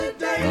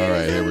All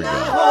right, here we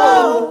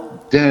go.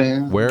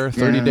 Where?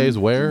 30 days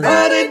where?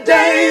 30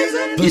 days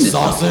in the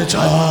sausage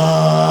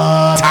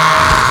hut.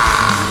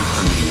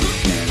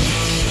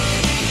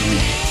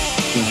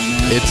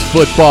 It's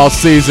football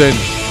season.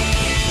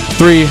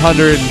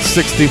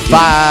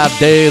 365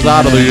 days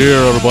out of the year,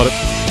 everybody.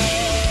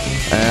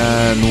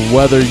 And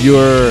whether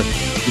your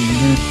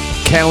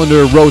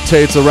calendar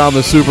rotates around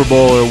the Super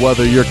Bowl or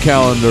whether your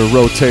calendar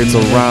rotates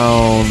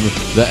around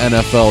the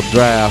NFL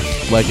draft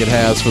like it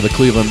has for the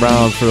Cleveland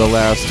Browns for the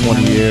last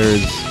 20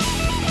 years,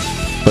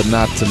 but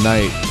not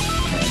tonight.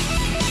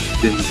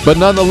 But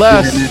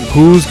nonetheless,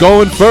 who's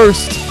going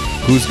first?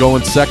 Who's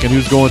going second?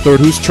 Who's going third?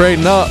 Who's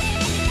trading up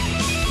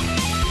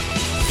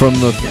from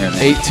the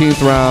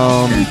 18th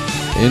round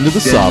into the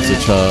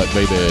sausage hut,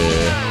 baby?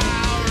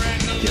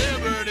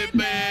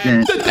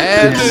 And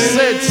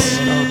since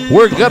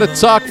we're going to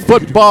talk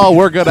football,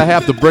 we're going to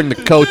have to bring the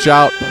coach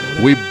out.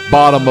 We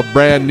bought him a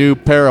brand new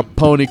pair of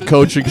pony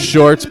coaching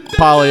shorts,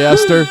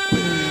 polyester.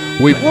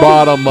 We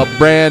bought him a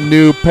brand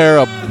new pair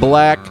of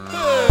black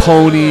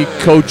pony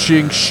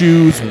coaching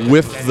shoes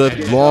with the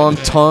long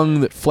tongue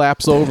that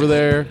flaps over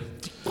there.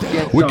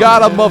 We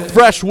got him a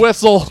fresh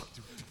whistle.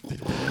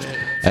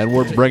 And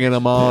we're bringing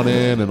him on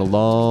in a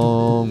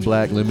long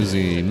black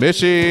limousine.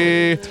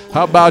 Mishy,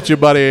 how about you,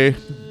 buddy?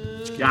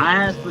 Yeah,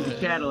 I asked for the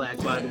Cadillac,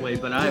 by the way,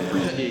 but I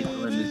appreciate the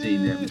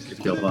limousine there, Mr.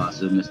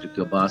 Kielbasa. Mr.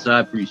 Kielbasa, I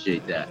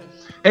appreciate that.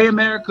 Hey,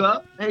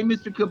 America. Hey,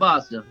 Mr.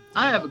 Kielbasa.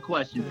 I have a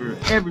question for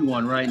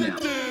everyone right now.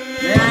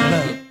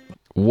 Man,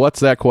 what's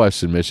that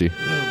question, Mishy?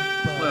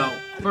 Well,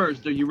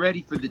 first, are you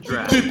ready for the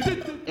draft?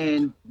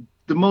 And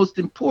the most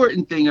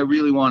important thing I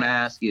really want to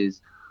ask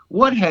is,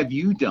 what have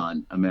you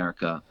done,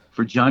 America,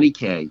 for Johnny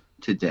K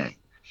today?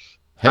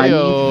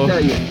 Hey-o.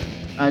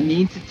 I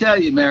need to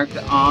tell you,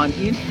 America, on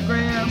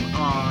Instagram,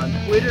 on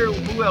Twitter,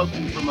 who else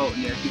are you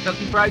promoting there?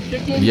 Kentucky Fried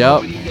Chicken?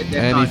 Yep.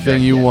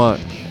 Anything you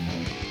want.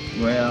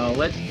 Well,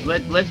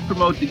 let's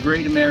promote the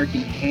Great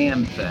American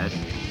Ham Fest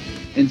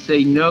and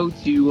say no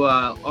to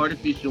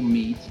artificial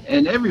meats.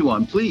 And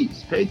everyone,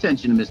 please pay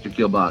attention to Mr.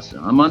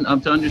 Kielbasa.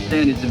 I'm to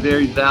understand it's a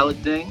very valid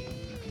thing.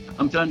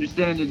 I'm to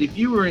understand that if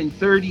you were in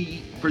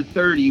 30 for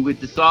 30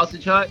 with the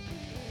Sausage Hut,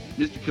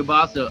 Mr.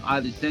 Kielbasa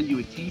either send you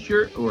a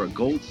T-shirt or a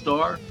gold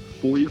star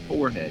for your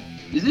forehead.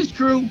 Is this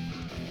true?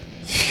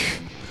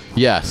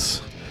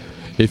 Yes.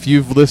 If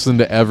you've listened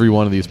to every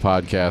one of these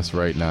podcasts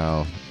right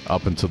now,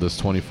 up until this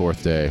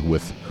 24th day,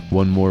 with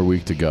one more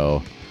week to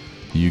go,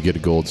 you get a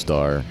gold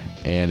star.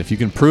 And if you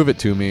can prove it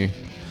to me,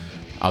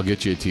 I'll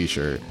get you a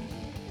T-shirt.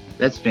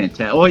 That's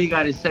fantastic. All you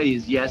got to say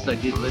is, yes, I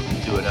did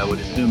listen to it. I would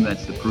assume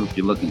that's the proof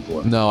you're looking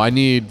for. No, I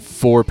need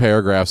 4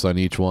 paragraphs on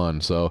each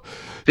one. So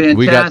fantastic.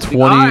 We got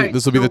 20. Right,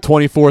 this will be the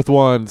 24th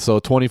one. So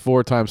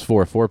 24 times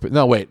 4.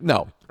 No, wait.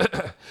 No.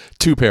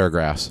 2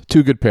 paragraphs.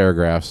 2 good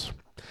paragraphs.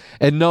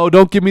 And no,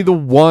 don't give me the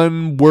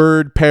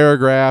 1-word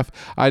paragraph.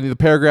 The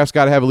paragraph's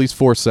got to have at least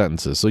 4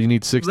 sentences. So you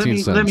need 16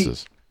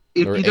 sentences.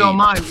 If you don't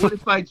mind, what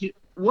if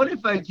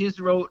I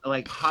just wrote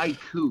like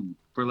haiku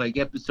for like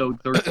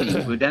episode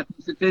 13? Would that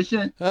be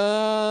sufficient?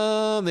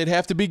 They'd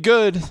have to be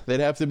good. They'd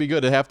have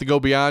to go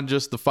beyond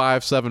just the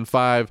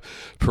 575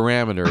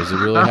 parameters. You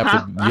really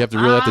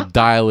have to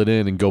dial it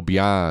in and go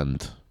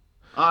beyond.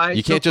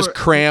 You can't just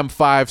cram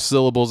 5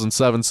 syllables and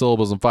 7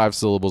 syllables and 5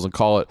 syllables and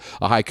call it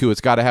a haiku.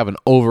 It's got to have an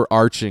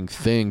overarching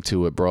thing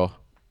to it, bro.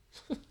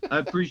 I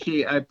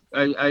appreciate.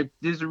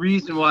 There's a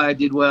reason why I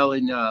did well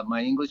in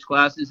my English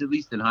classes, at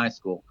least in high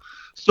school.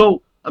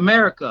 So,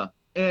 America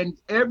and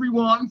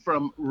everyone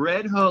from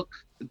Red Hook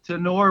to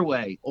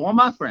Norway, all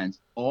my friends,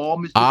 all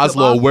Mr.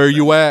 Oslo, where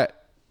you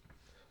at?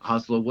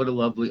 Oslo, what a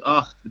lovely,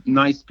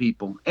 nice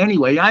people.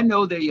 Anyway, I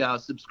know they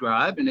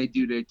subscribe and they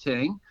do their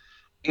thing.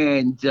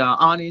 And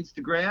on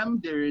Instagram,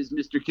 there is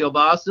Mr.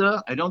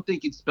 Kielbasa. I don't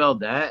think it's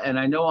spelled that. And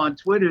I know on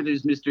Twitter,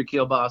 there's Mr.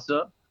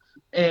 Kielbasa.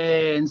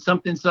 And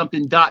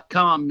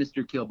something.com,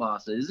 Mr.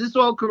 Kielbasa. Is this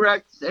all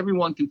correct?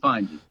 Everyone can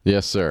find you.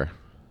 Yes, sir.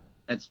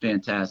 That's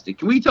fantastic.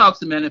 Can we talk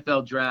some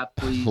NFL draft,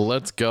 please?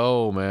 Let's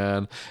go,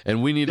 man.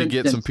 And we need to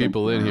get some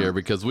people in here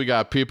because we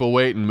got people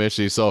waiting,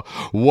 Mishy. So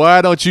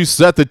why don't you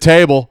set the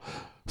table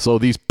so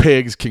these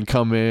pigs can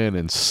come in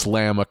and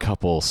slam a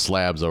couple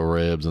slabs of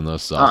ribs in the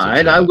sausage? All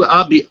right,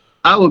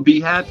 I would be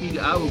happy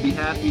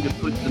to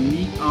put the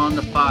meat on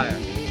the fire.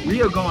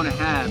 We are going to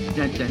have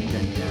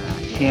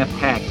Champ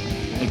Hex,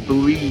 I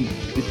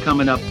believe, is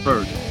coming up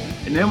first.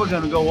 And then we're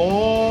going to go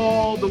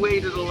all the way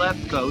to the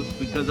left coast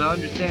because I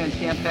understand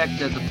Champ Hex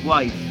has a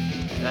flight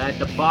at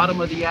the bottom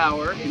of the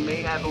hour. It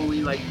may have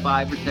only like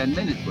 5 or 10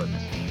 minutes with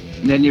us.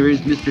 And then there is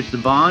Mr.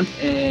 Savant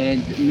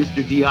and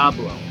Mr.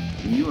 Diablo.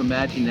 Can you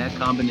imagine that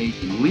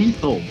combination?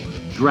 Lethal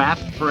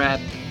draft prep,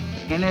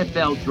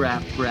 NFL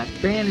draft prep,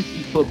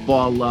 fantasy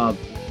football love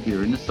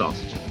here in the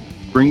sausage.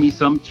 Bring me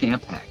some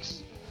Champ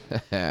Hex.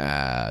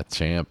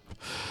 Champ.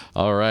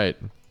 All right.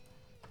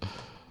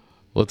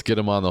 Let's get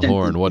him on the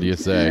horn. What do you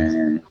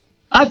say?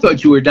 I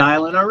thought you were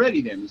dialing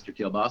already there, Mr.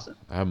 Kielbasa.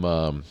 I'm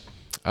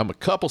a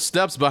couple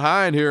steps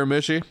behind here,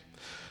 Mishy.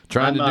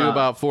 Trying to do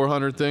about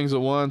 400 things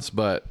at once,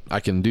 but I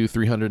can do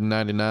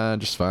 399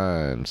 just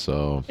fine.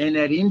 So. And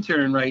that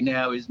intern right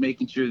now is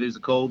making sure there's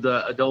a cold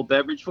adult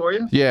beverage for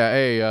you. Yeah.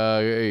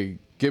 Hey,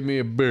 give me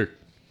a beer.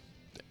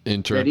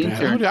 Intern. That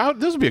intern.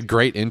 This would be a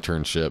great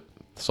internship.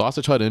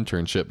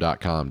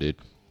 SausageHutInternship.com, dude.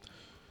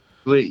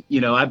 Wait,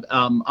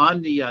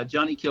 on the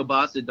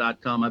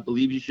JohnnyKilbasa.com, I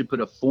believe you should put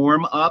a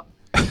form up,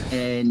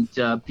 and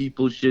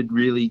people should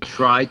really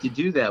try to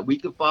do that. We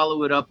could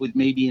follow it up with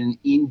maybe an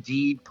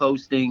Indeed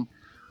posting,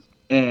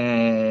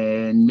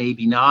 and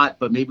maybe not,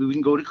 but maybe we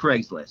can go to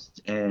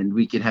Craigslist and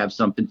we could have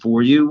something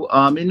for you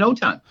in no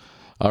time.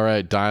 All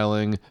right,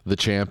 dialing the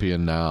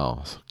champion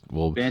now.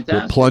 We'll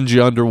plunge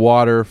you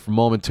underwater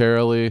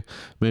momentarily,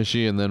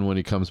 Mishy, and then when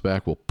he comes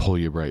back, we'll pull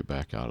you right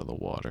back out of the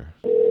water.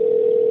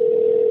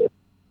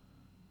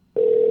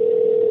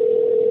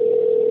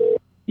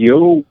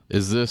 Yo.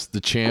 Is this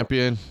the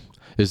champion?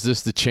 Is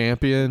this the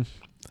champion?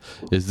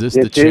 Is this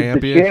the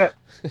champion?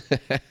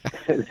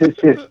 This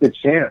is the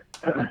champ.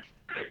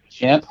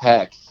 Champ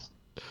Hex.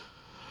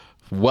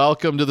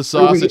 Welcome to the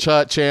Sausage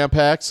Hut, Champ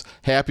Hex.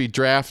 Happy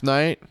draft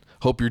night.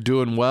 Hope you're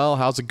doing well.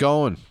 How's it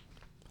going?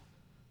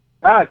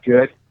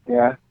 Good.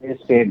 Yeah,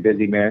 it's staying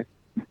busy, man.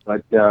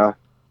 But it's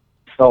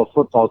all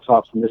football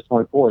talk from this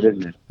point forward,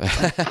 isn't it?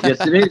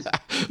 Yes, it is.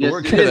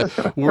 Yes,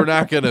 we're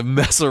not gonna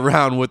mess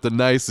around with the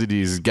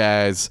niceties,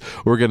 guys.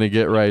 We're gonna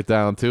get right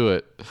down to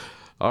it.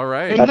 All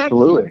right. Hey,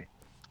 absolutely.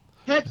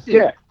 Hexy.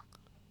 Yeah.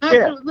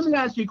 Let me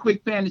ask you a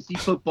quick fantasy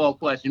football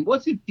question.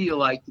 What's it feel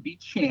like to be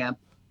champ?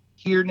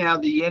 Here now,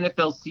 the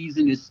NFL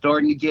season is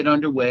starting to get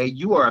underway.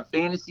 You are a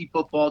fantasy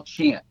football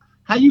champ.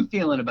 How you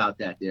feeling about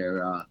that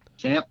there,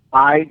 champ?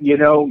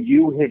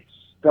 You had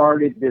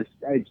started this.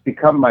 It's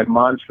become my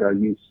mantra.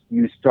 You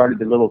started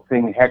the little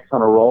thing, Hex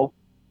on a Roll.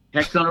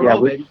 Hex on a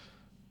Roll, baby.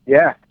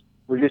 Yeah.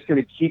 We're just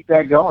going to keep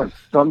that going.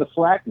 It's on the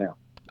flag now.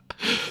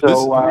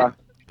 So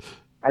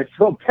I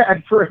feel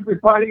bad for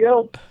everybody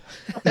else.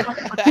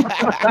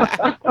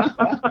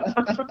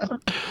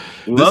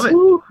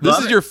 This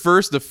is your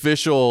first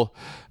official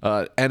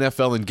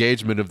NFL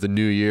engagement of the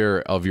new year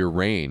of your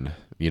reign.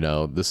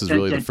 This is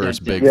really the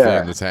first big thing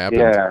that's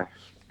happened. Yeah.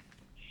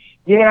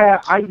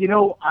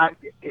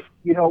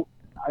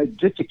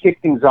 Just to kick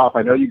things off,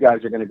 I know you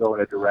guys are going to go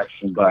in a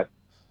direction, but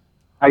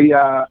I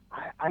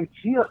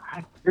feel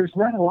there's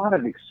not a lot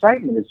of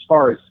excitement as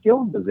far as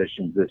skill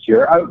positions this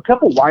year. A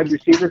couple wide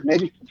receivers,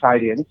 maybe some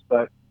tight ends,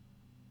 but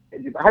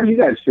how do you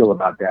guys feel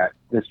about that,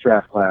 this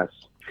draft class?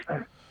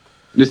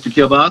 Mr.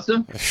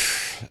 Kielbasa?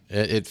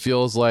 It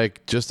feels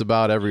like just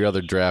about every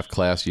other draft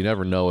class. You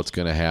never know what's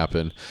going to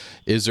happen.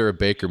 Is there a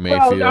Baker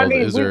Mayfield?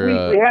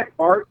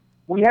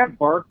 We had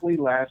Barkley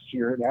last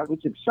year. That was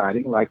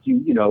exciting. Like,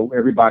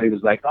 everybody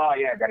was like, oh,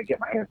 yeah, I got to get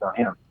my hands on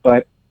him.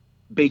 But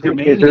Baker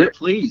Mania,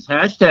 please.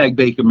 Hashtag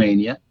Baker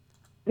Mania.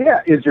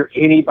 Yeah. Is there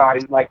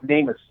anybody,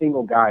 name a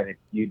single guy that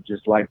you'd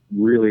just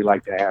really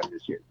like to have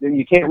this year? Then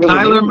you can't really.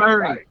 Kyler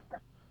Murray.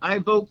 I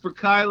vote for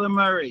Kyler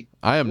Murray.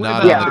 I am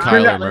not on the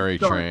Kyler Murray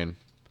train.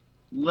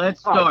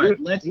 Let's start.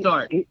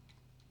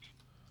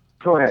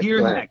 Go ahead.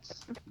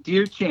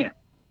 Dear champ,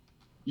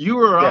 you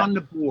are on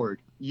the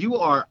board. You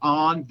are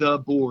on the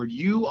board.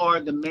 You are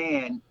the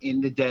man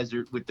in the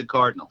desert with the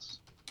Cardinals.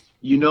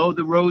 You know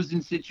the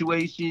Rosen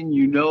situation.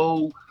 You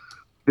know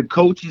the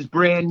coach is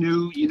brand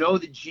new. You know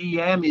the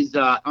GM is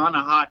on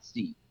a hot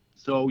seat.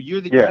 So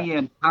you're the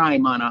GM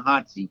time on a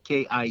hot seat.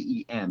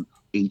 KIEMHEX.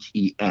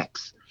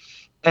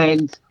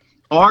 And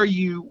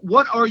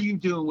what are you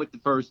doing with the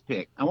first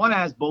pick? I want to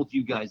ask both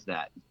you guys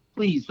that.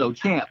 Please, though,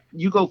 champ,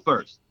 you go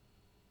first.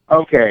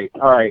 Okay.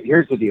 All right.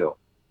 Here's the deal.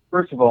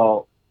 First of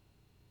all,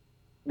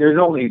 there's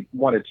only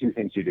one of two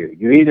things you do.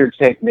 You either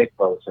take Nick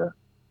Bosa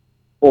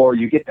or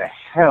you get the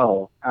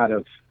hell out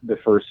of the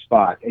first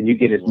spot and you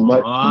get as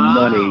much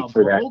money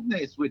for that.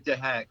 Boldness with the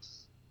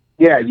Hex.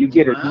 Yeah, you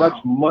get as much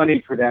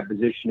money for that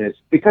position as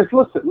because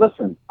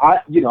listen.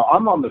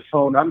 I'm on the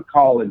phone. I'm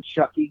calling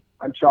Chucky.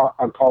 I'm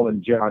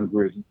calling John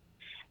Gruden.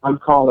 I'm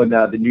calling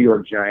the New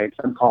York Giants.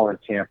 I'm calling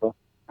Tampa.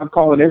 I'm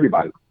calling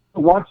everybody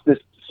who wants this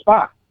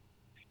spot.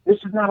 This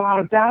is not a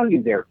lot of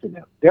value there for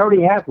them. They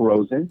already have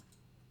Rosen.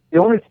 It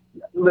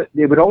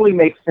would only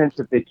make sense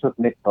if they took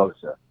Nick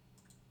Bosa.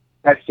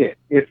 That's it.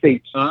 If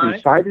they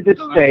decided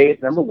to stay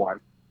at number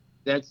one.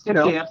 That's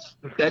champ.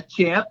 That's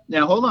champ.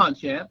 Now hold on,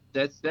 champ.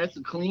 That's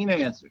a clean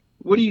answer.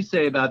 What do you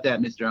say about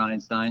that, Mr.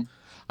 Einstein?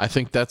 I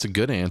think that's a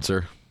good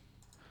answer.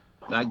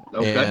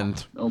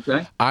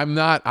 Okay.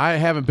 I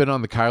haven't been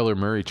on the Kyler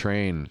Murray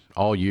train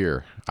all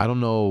year. I don't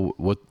know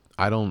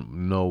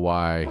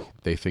why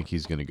they think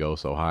he's going to go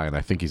so high, and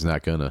I think he's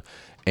not going to.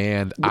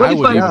 And what if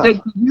I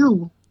said to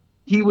you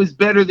he was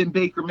better than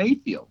Baker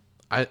Mayfield?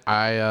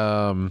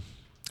 Time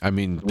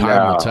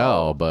will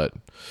tell, but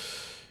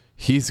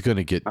he's going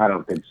to get. I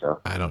don't think so.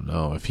 I don't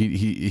know if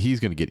he's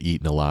going to get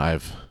eaten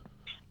alive.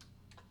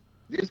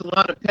 There's a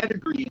lot of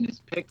pedigree in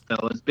this pick,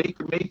 fellas.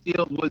 Baker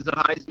Mayfield was a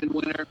Heisman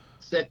winner,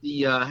 set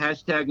the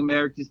hashtag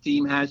America's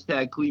team,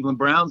 hashtag Cleveland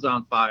Browns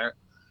on fire.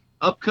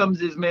 Up comes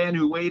this man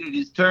who waited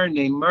his turn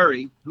named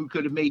Murray, who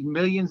could have made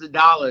millions of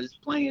dollars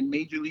playing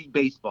Major League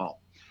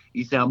Baseball.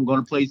 He said, I'm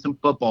going to play some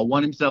football.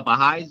 Won himself a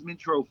Heisman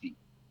Trophy.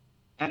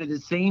 Out of the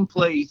same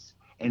place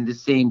and the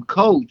same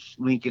coach,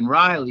 Lincoln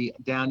Riley,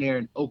 down there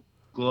in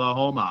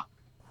Oklahoma.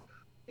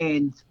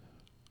 And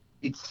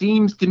it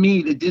seems to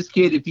me that this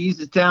kid, if he's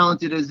as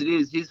talented as it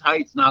is, his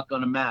height's not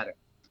going to matter.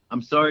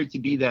 I'm sorry to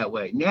be that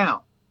way.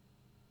 Now,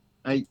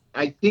 I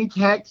think,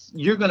 Hex,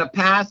 you're going to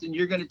pass and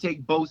you're going to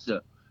take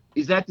Bosa.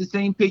 Is that the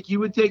same pick you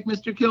would take,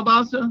 Mr.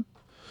 Kielbasa?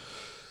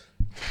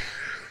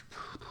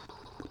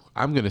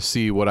 I'm going to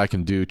see what I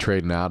can do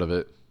trading out of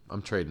it.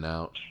 I'm trading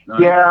out.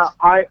 Yeah,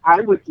 I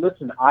would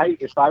listen.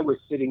 If I was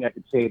sitting at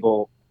the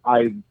table,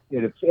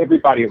 if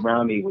everybody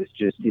around me was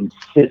just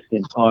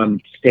insistent on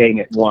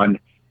staying at one,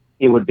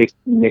 it would be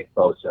Nick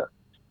Bosa.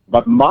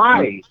 But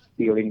my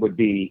feeling would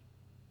be,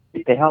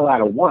 get the hell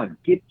out of one.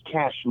 Get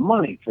cash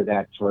money for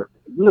that.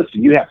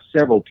 Listen, you have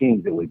several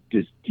teams that would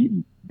just give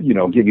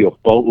you a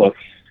boatload.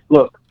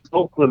 Look,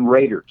 Oakland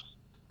Raiders,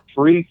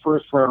 3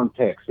 first-round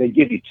picks. They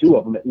give you 2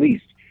 of them at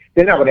least.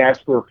 Then I would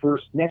ask for a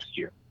first next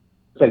year.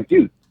 It's like,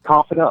 dude,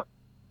 cough it up.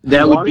 Would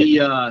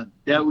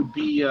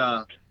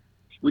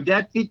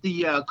that fit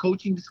the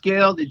coaching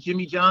scale that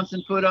Jimmy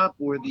Johnson put up,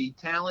 or the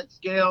talent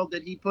scale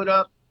that he put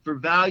up for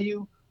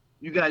value?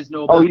 You guys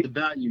know about the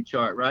value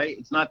chart, right?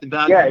 It's not the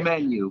value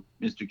menu,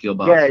 Mr.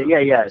 Kielbasa.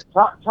 Yeah.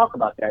 Talk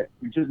about that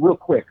just real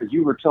quick, because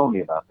you were telling me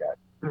about that.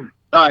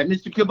 All right,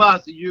 Mr.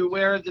 Kielbasa, you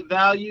aware of the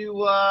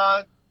value,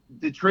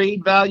 the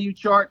trade value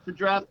chart for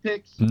draft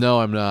picks?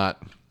 No, I'm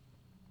not.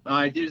 All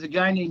right, there's a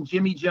guy named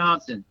Jimmy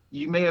Johnson.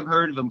 You may have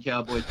heard of him,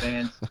 Cowboy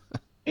fans.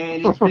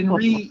 And it's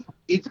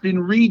been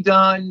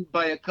redone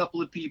by a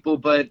couple of people,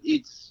 but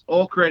it's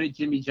all credit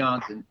Jimmy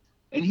Johnson.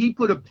 And he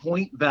put a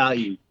point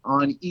value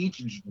on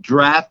each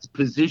draft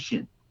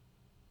position.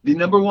 The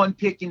number 1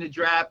 pick in the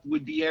draft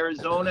would be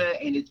Arizona,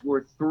 and it's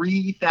worth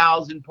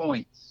 3,000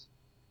 points.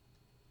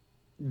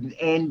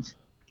 And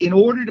in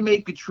order to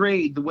make a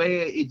trade the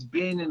way it's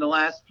been in the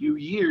last few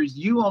years,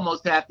 you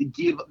almost have to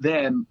give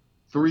them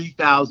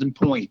 3,000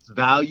 points,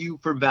 value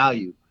for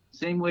value.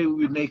 Same way we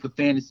would make a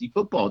fantasy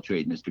football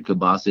trade, Mr.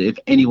 Kielbasa, if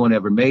anyone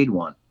ever made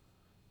one.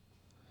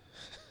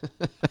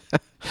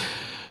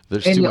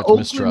 There's and too the much Oakland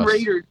mistrust.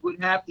 Raiders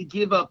would have to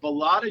give up a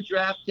lot of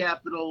draft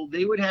capital.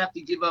 They would have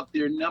to give up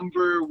their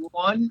number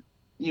 1,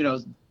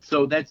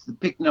 so that's the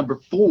pick number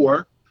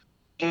 4,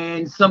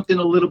 and something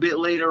a little bit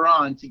later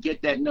on to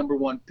get that number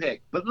 1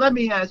 pick. But let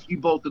me ask you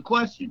both a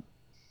question.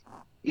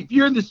 If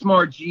you're the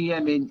smart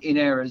GM in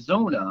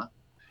Arizona,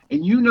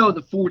 and you know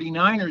the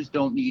 49ers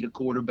don't need a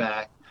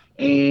quarterback,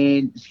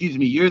 and,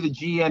 you're the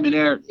GM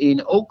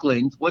in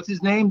Oakland, what's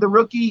his name, the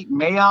rookie?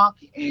 Mayock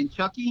and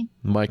Chucky?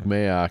 Mike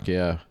Mayock,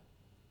 yeah.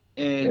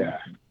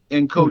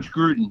 And Coach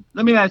Gruden.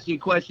 Let me ask you a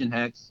question,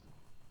 Hex.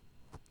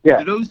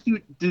 Yeah. Do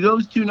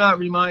those two not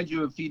remind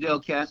you of Fidel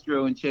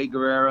Castro and Che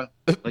Guevara?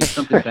 Like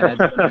something bad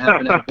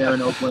happened out there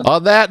in Oakland?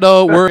 On that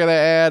note, we're going to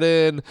add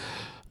in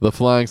the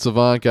Flying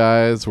Savant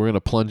guys. We're going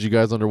to plunge you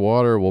guys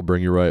underwater. We'll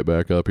bring you right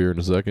back up here in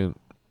a second.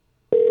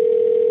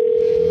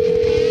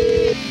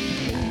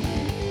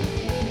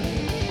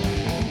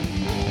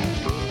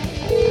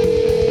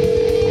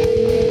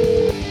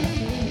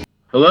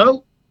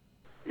 Hello?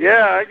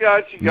 Yeah, I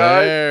got you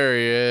guys. There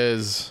he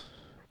is.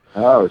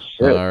 Oh,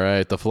 shit. All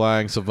right, the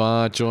Flying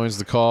Savant joins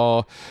the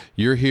call.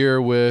 You're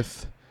here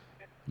with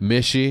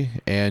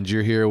Mishy, and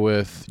you're here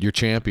with your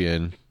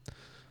champion,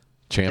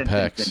 Champ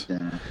Hex.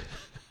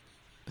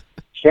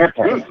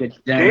 Champion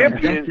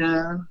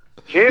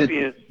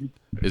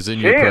is in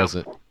your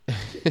present.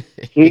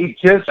 He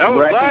just That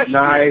was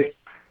recognized.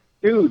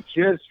 Dude,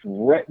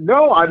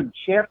 no, I'm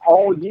champ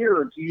all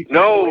year.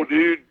 No,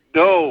 dude,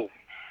 no.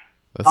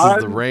 This is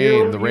the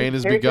rain. The rain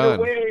has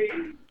begun.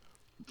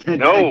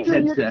 No.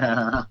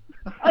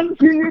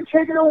 Until you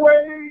take it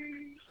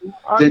away.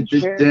 I've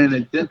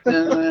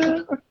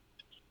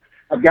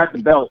got the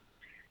belt.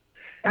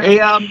 Hey,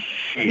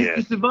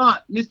 Shit.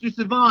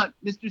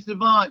 Mr.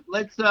 Savant,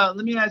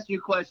 let me ask you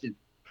a question.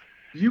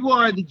 You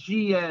are the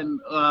GM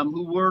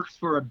who works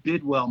for a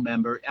Bidwell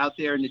member out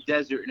there in the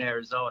desert in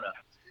Arizona.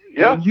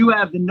 Yeah. And you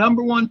have the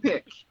number 1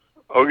 pick.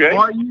 Okay.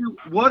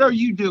 What are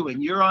you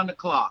doing? You're on the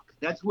clock.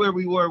 That's where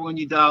we were when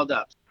you dialed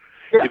up.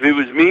 If it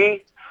was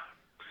me,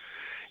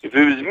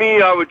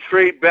 I would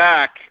trade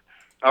back.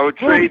 I would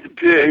trade the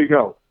pick.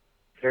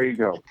 There you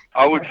go.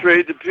 I would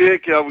trade the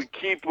pick. I would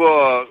keep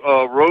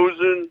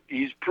Rosen.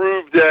 He's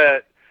proved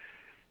that,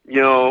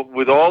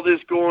 with all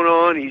this going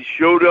on, he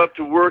showed up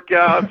to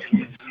workouts.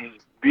 He's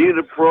being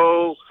a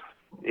pro.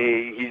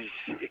 He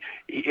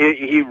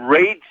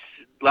rates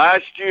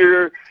last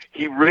year.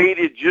 He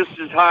rated just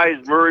as high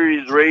as Murray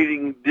is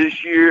rating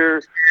this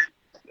year.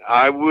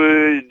 I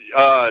would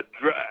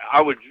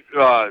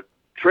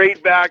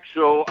trade back,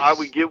 so I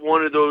would get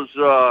one of those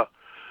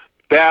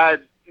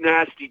bad,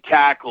 nasty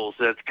tackles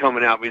that's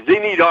coming out, because they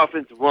need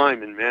offensive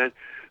linemen, man.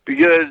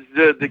 Because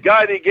the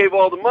guy they gave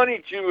all the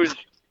money to was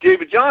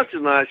David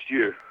Johnson last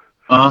year.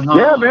 Uh-huh.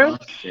 Yeah, man.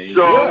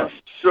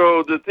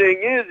 So the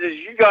thing is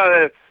you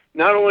gotta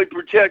not only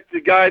protect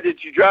the guy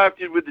that you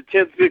drafted with the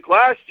 10th pick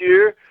last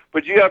year,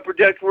 but you got to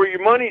protect where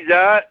your money's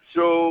at.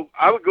 So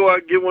I would go out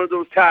and get one of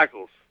those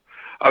tackles.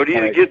 I would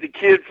either get the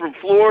kid from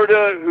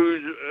Florida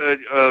who's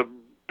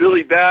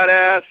Billy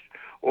Badass,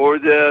 or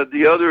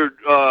the other.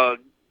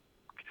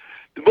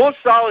 The most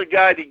solid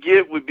guy to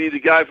get would be the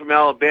guy from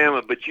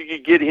Alabama, but you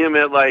could get him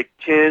at like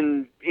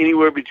 10,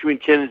 anywhere between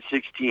 10 and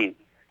 16.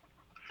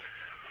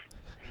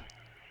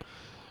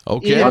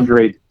 Okay.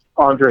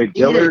 Andre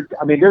Dillard.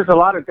 I mean, there's a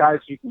lot of guys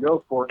you can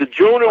go for. The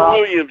Jonah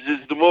Williams is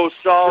the most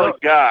solid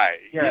guy.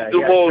 Yeah, he's the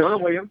most. Jonah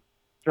Williams.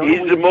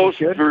 He's the most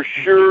for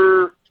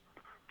sure.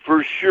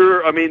 For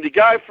sure. I mean, the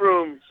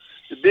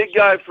big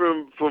guy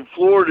from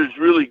Florida is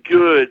really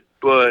good,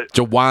 but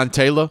Jawan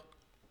Taylor.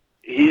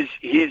 He's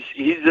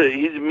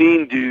a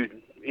mean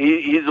dude.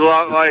 He's a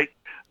lot like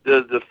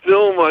the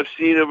film I've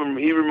seen of him.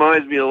 He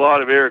reminds me a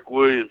lot of Eric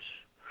Williams,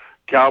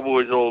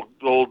 Cowboys' old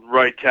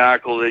right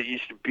tackle that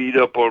used to beat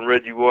up on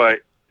Reggie White.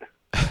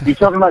 You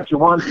talking about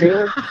Jawan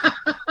Taylor?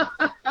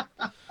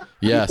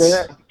 Yes. You say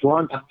that?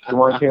 Jawan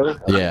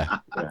Taylor? Yeah.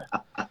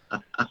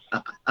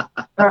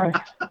 All right.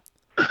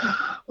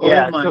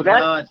 Oh my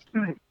God!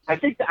 I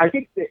think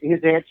that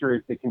his answer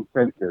is the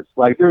consensus.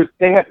 Like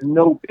they have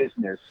no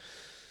business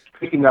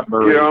picking up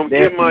Murray. Yeah, I'm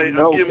getting my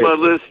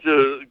list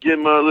of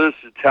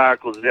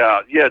tackles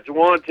out. Yeah,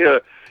 Jawan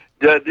Taylor.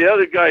 The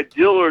other guy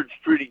Dillard's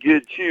pretty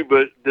good too,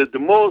 but the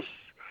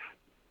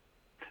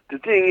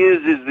thing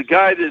is the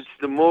guy that's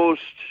the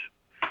most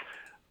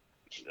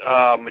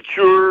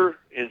mature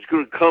and is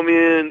going to come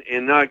in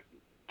and not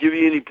give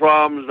you any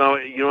problems. Now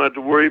you don't have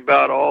to worry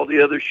about all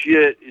the other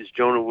shit. Is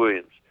Jonah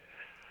Williams?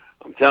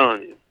 I'm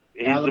telling you,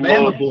 he's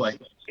Alabama the most, boy,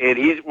 and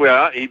he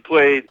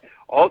played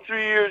all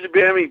 3 years at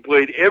Bama. He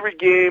played every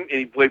game, and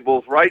he played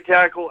both right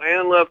tackle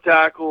and left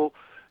tackle.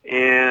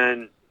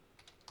 And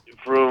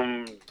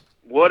from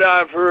what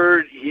I've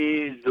heard,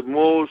 he's the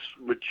most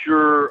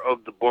mature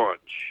of the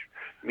bunch,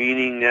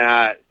 meaning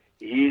that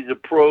he's a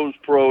pro's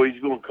pro.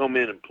 He's going to come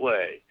in and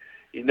play.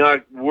 He's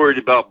not worried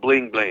about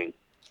bling bling.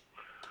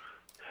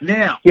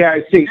 Now, yeah,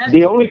 see,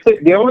 the only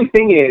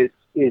thing is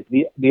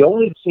the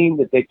only team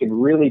that they can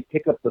really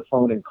pick up the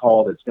phone and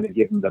call that's going to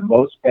give them the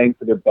most bang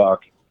for their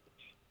buck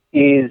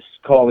is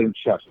calling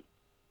Chucky.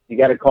 You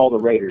got to call the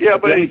Raiders. Yeah,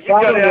 but you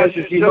got to ask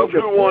yourself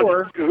who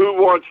wants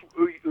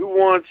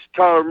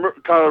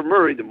Kyler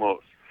Murray the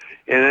most.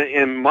 And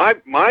in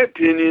my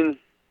opinion,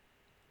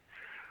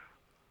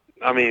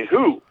 I mean,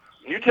 who?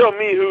 You tell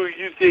me who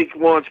you think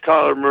wants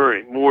Kyler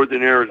Murray more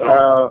than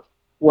Arizona.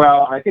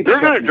 Well, I think they're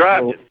going to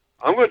draft him.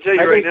 I'm going to tell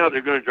you right now,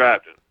 they're going to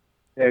draft him.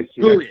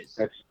 Who is?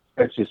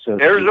 That's just so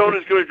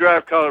Arizona's going to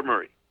draft Kyler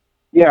Murry.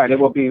 Yeah, and it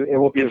will be.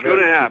 It's going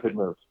to happen.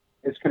 Move.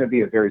 It's going to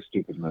be a very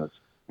stupid move.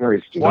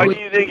 Very stupid. Why do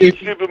you think it's a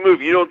stupid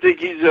move? You don't think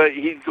he's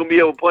going to be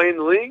able to play in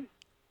the league?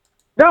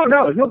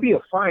 No, he'll be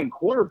a fine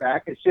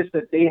quarterback. It's just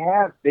that they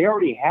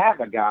already have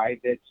a guy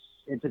it's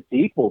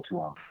equal to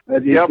him.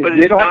 Yeah, but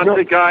it's not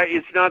the guy.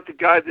 It's not the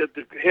guy that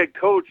the head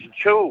coach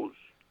chose.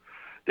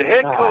 The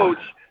head coach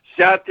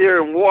sat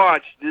there and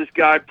watched this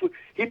guy.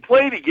 He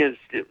played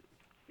against him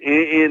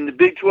in the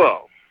Big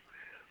 12,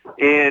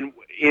 and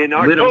in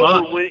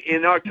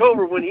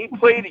October when he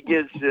played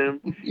against him,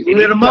 and he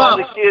saw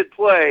the kid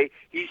play,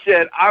 he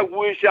said, "I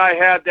wish I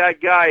had that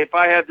guy. If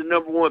I had the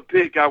number 1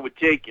 pick, I would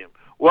take him."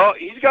 Well,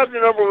 he's got the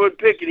number 1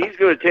 pick, and he's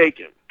going to take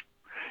him.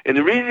 And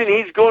the reason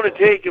he's going to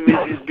take him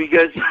is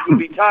because he's going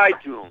to be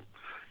tied to him.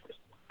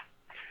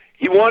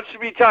 He wants to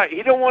be tied.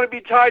 He don't want to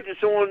be tied to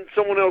someone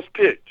else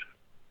picked.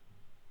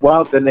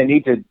 Well, then they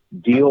need to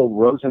deal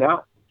Rosen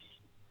out.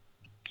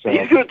 So,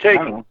 he's going to take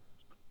him.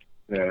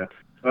 Yeah.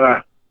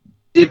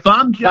 If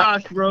I'm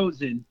Josh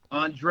Rosen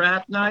on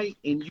draft night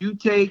and you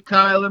take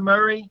Kyler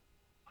Murray,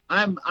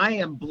 I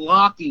am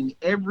blocking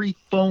every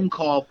phone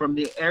call from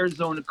the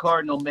Arizona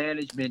Cardinal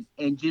management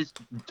and just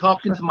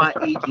talking to my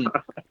agent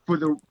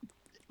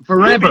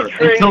forever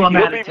until I'm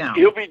out of town.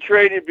 He'll be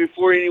traded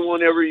before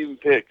anyone ever even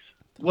picks.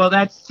 Well,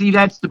 that's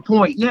the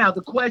point. Now,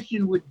 the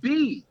question would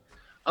be,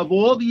 of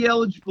all the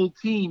eligible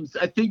teams,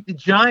 I think the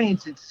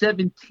Giants at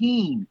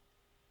 17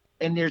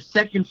 and their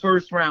second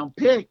first-round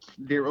pick,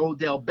 their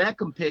Odell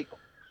Beckham pick,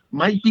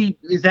 might be.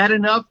 Is that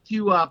enough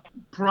to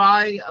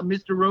pry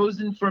Mr.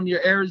 Rosen from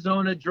your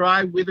Arizona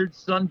dry, withered,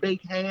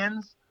 sun-baked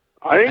hands?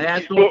 I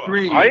asked all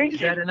three. Is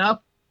that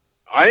enough?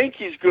 I think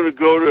he's going to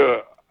go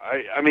to.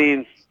 I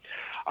mean,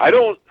 I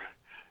don't.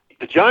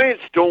 The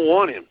Giants don't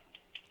want him.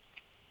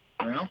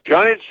 Well,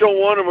 Giants don't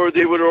want him, or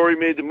they would have already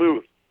made the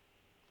move.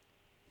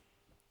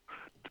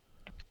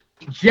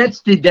 Jets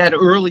did that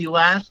early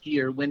last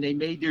year when they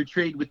made their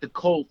trade with the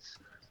Colts.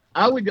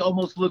 I would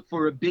almost look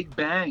for a big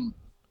bang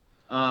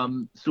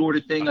sort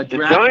of thing. The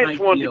Giants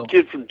want the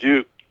kid from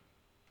Duke.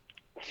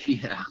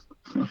 Yeah.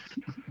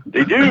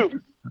 They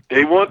do.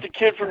 They want the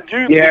kid from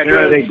Duke.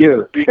 Yeah, they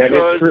do.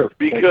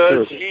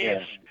 Because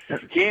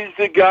he's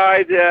the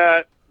guy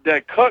that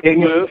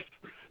Cutcliffe,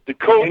 the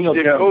coach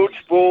that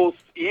coached both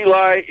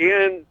Eli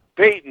and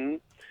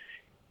Peyton,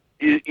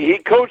 he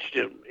coached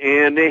him,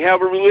 and they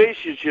have a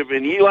relationship,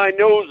 and Eli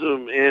knows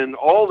him, and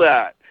all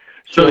that.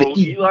 So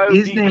he- Eli would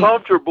his be name-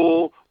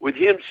 comfortable with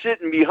him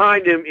sitting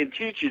behind him and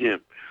teaching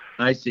him.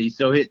 I see.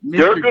 So They're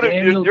Mr.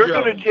 Daniel they're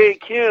Jones. gonna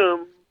take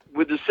him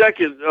with the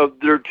second of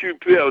their two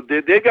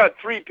picks. They got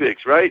 3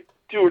 picks, right?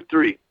 2 or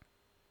 3.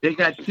 They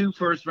got 2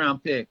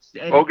 first-round picks.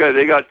 And Okay,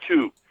 they got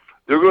 2.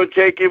 They're going to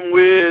take him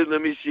with.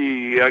 Let me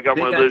see. I got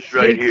they my got list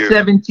right 6, here.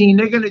 17.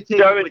 They're going to take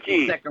him with the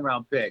 17.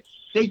 second-round pick.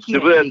 They The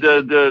can't take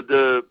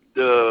him.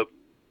 the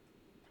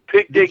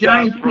pick The they got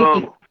Giants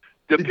from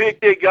pick- the pick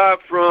they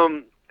got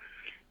from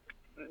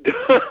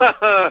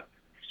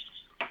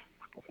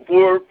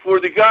for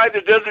the guy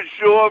that doesn't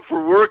show up for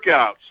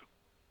workouts.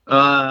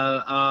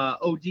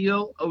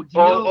 Odile.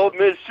 Oh,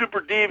 Miss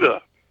Super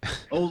Diva.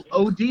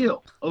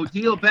 Odile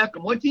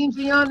Beckham. What team's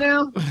he on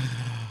now?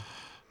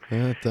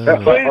 He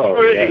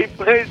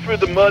plays for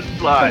the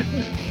mudslide.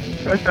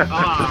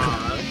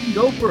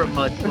 Go for a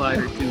mudslide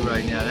or 2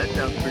 right now. That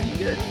sounds pretty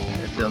good.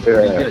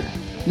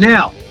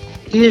 Now,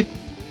 if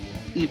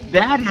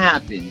that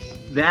happens,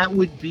 that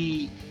would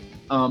be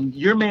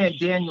your man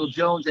Daniel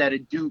Jones out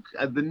of Duke.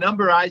 The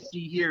number I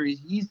see here is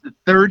he's the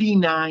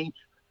 39th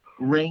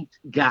ranked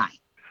guy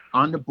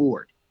on the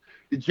board.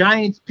 The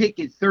Giants pick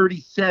at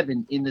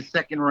 37 in the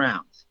second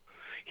round.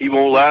 He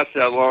won't last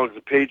that long. The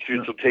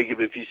Patriots will take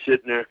him if he's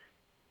sitting there.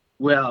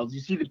 Well,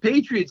 you see, the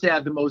Patriots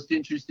have the most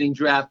interesting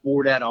draft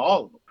board out of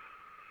all of them.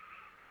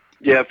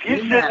 Yeah, if he's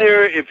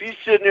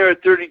sitting there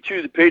at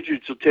 32, the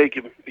Patriots will take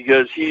him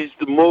because he's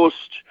the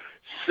most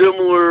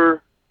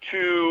similar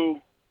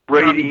to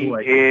Brady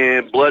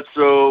and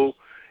Bledsoe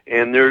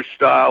and their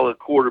style of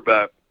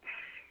quarterback.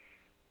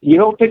 You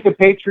don't think the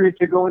Patriots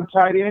are going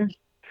tight end?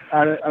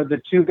 Are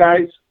the 2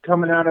 guys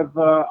coming out of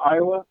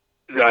Iowa?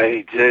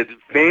 I said,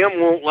 Bam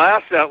won't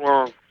last that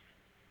long.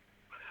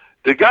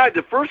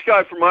 The first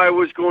guy from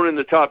Iowa is going in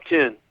the top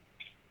 10.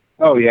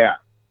 Oh, yeah.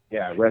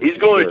 He's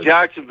going to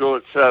Jacksonville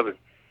at 7.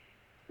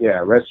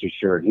 Yeah, rest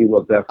assured. He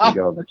will definitely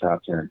go in the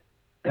top 10.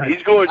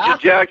 He's going to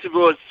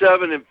Jacksonville at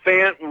 7, and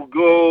Fant will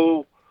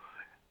go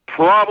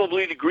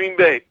probably to Green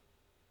Bay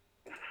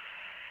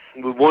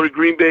with one of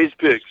Green Bay's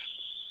picks.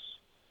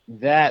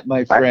 That,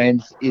 my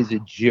friends, is a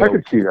joke. I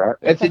could see that.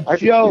 It's a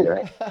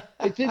joke.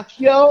 It's a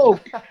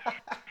joke.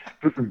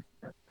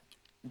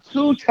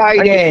 2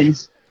 tight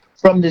ends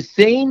from the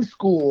same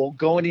school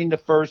going in the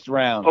first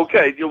round.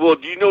 Okay, well,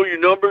 do you know your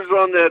numbers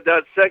on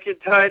that second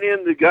tight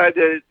end? The guy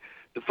the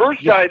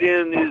first tight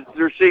end is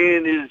they're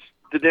saying is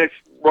the next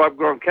Rob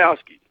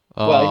Gronkowski.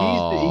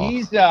 Well,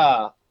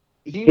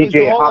 he was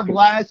all of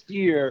last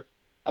year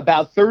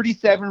about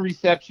 37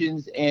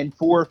 receptions and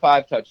 4 or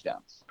 5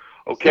 touchdowns.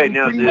 Okay, So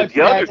now pretty the much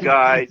other that's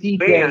guy,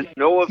 CJ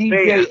Noah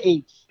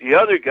Fant, the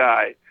other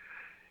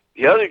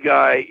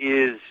guy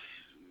is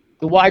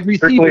the wide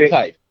receiver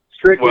type.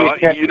 Well,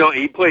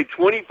 he played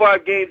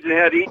 25 games and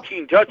had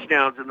 18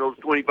 touchdowns in those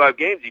 25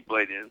 games he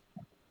played in.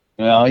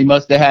 Well, he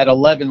must have had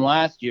 11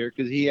 last year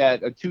because he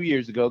had 2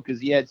 years ago because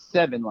he had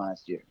 7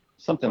 last year,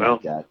 something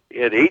like that. He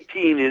had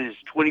 18 in his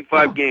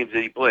 25 games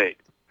that he played.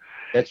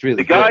 That's really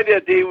the guy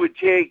that they would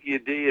take.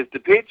 If the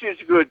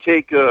Patriots are going to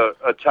take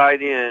a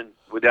tight end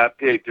with that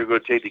pick, they're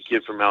going to take the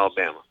kid from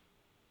Alabama.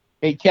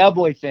 Hey,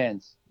 Cowboy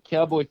fans,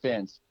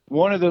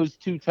 one of those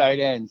 2 tight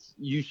ends,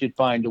 you should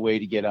find a way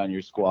to get on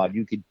your squad.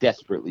 You could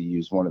desperately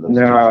use one of those.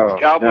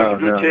 Cowboys are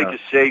going to take a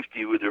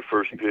safety with their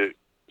first pick.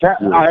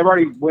 I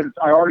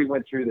already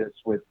went through this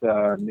with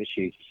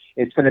Nishi.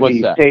 It's going to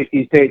be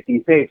safety. They're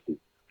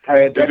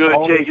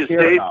going to take a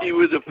safety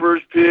with the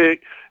first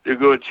pick. They're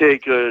going to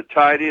take a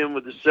tight end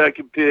with the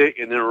second pick,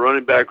 and then a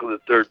running back with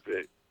the third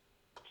pick.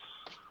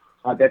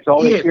 That's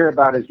all they care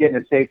about is getting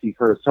a safety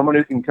first, someone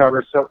who can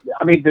cover. So,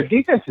 I mean, the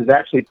defense is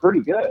actually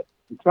pretty good.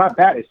 It's not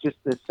bad. It's just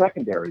the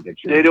secondary that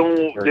they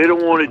don't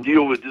want to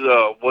deal with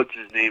what's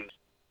his name,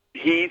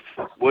 Heath,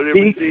 whatever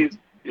his name.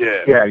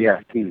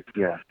 Yeah, Heath.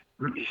 Yeah.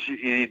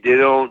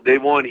 They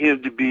want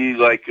him to be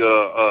like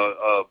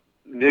a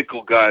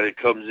nickel guy that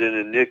comes in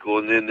and nickel,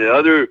 and then the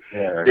other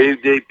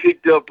they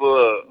picked up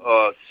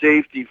a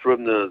safety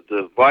from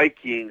the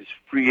Vikings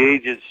free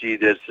agency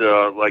that's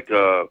like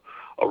a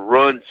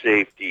run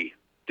safety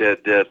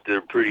that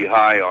they're pretty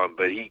high on,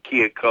 but he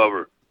can't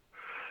cover.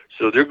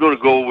 So they're going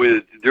to go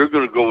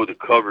with a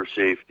cover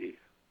safety.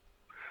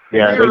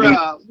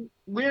 Yeah.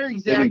 Where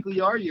exactly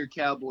are your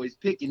Cowboys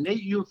picking?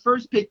 Your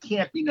first pick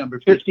can't be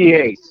number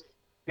 58.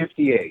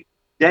 58.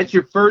 That's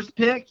your first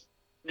pick?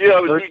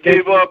 Yeah, we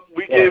gave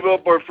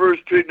up our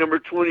first pick, number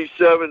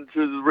 27,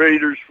 to the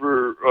Raiders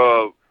for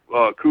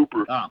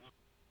Cooper.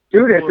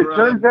 Dude, if it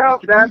turns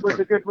out that was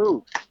a good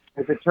move.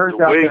 If it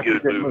turns out that's a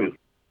good move.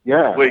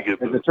 Yeah. Way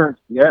good move. Turned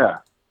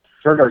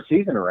our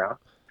season around.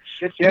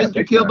 Shit, yeah.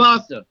 Mr.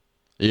 Kielbasa.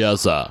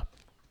 Yes, sir.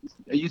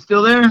 Are you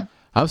still there?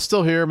 I'm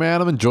still here,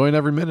 man. I'm enjoying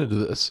every minute of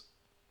this.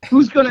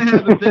 Who's going to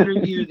have a better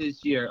year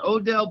this year,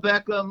 Odell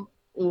Beckham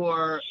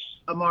or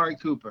Amari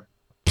Cooper?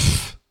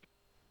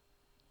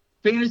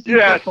 Fantasy You're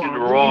football. asking the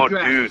wrong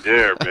dude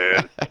there,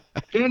 man.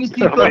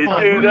 Fantasy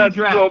football.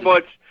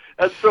 Dude,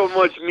 that's so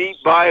much meat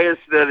bias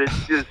that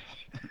it's just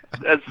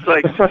that's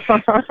like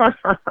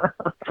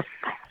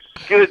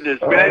goodness,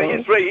 man.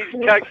 He's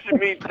texting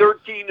me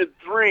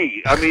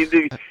 13-3. I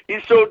mean,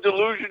 he's so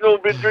delusional,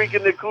 been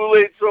drinking the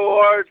Kool-Aid so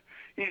hard,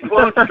 he's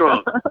lunch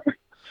drunk.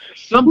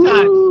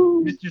 Sometimes,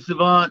 Mr.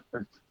 Savant,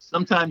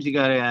 sometimes you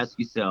got to ask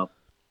yourself,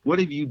 what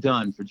have you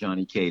done for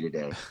Johnny K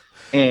today?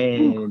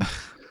 And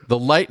the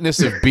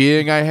lightness of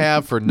being I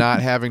have for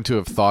not having to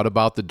have thought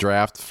about the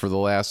draft for the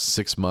last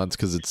 6 months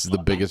because it's the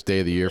biggest day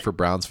of the year for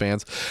Browns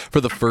fans.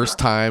 For the first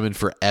time in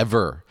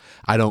forever,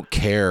 I don't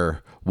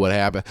care what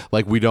happened.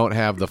 Like, we don't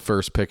have the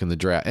first pick in the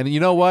draft. And you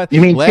know what? You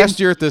mean last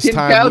year at this Tim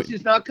time, Couch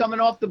is not coming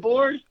off the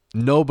board?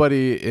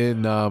 nobody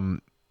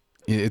in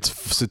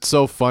it's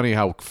so funny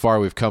how far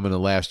we've come in the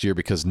last year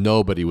because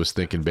nobody was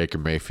thinking Baker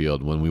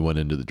Mayfield when we went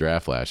into the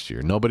draft last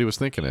year. Nobody was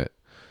thinking it.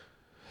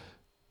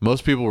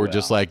 Most people were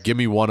just like, give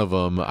me one of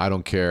them. I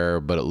don't care,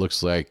 but it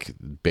looks like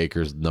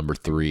Baker's number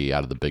 3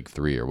 out of the big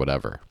 3 or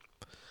whatever.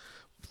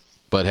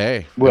 But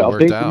hey, well,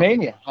 it worked out.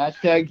 Bakermania.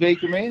 Hashtag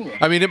Bakermania.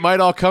 I mean, it might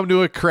all come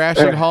to a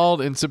crashing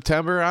halt in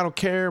September. I don't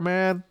care,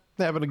 man.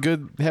 Having a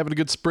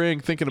good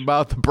spring, thinking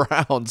about the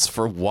Browns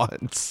for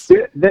once.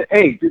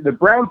 The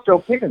Browns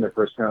don't pick in the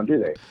first round, do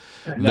they?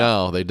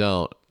 No, they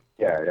don't.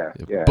 Yeah.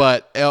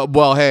 But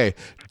well, hey,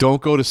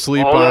 don't go to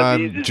sleep All that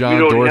on means is John we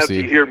don't Dorsey.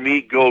 have to hear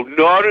me go,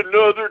 not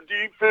another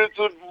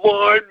defensive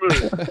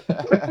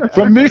lineman.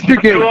 From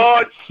Michigan.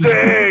 God's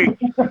sake.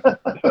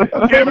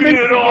 Give me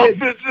an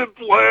offensive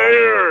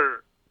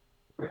player.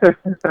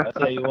 I'll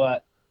tell you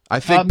what. I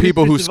think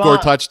people Mr. who score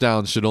Savant.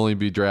 touchdowns should only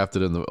be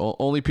drafted in the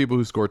only people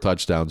who score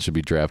touchdowns should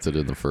be drafted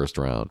in the first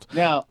round.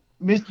 Now,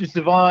 Mr.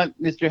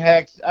 Savant, Mr.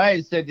 Hex, I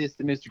had said this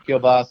to Mr.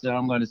 Kilbasa, and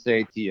I'm going to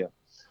say it to you.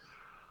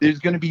 There's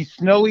going to be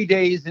snowy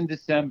days in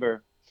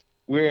December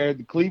where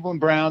the Cleveland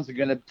Browns are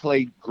going to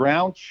play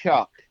ground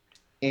chuck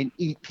and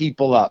eat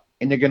people up,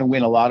 and they're going to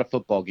win a lot of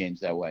football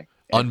games that way.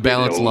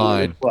 Unbalanced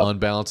line. They're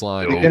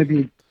going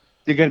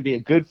to be a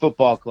good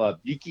football club.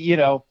 You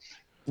know,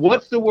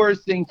 what's the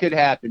worst thing could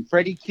happen?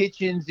 Freddie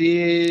Kitchens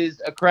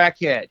is a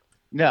crackhead.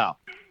 No.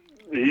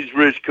 He's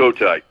Rich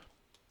Kotite.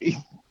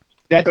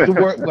 That's the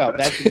word. Well,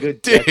 that's a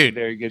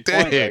very good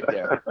point Dude. right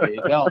there. There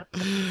you go.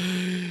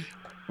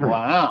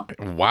 Wow.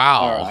 Wow.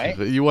 All right.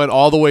 You went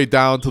all the way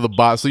down to the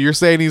bottom. So you're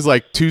saying he's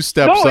like 2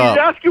 steps No, up. he's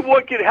asking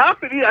what could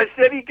happen. I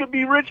said he could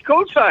be Rich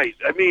Kotite.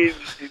 I mean,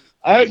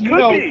 he You could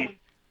know, be.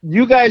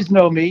 you guys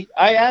know me.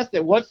 I asked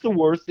that. What's the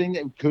worst thing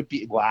that could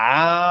be?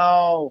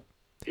 Wow.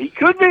 He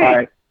could be. All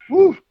right.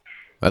 Woo.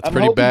 That's I'm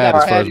pretty hoping bad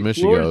that as far as Patty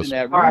Michigan Floors goes. in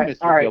that room, All right, Mr.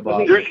 all right.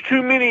 Kilbasa. There's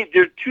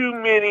too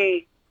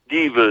many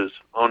divas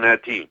on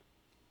that team.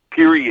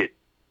 Period.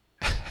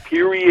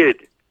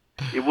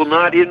 It will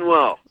not end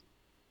well.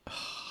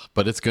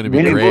 But it's going to be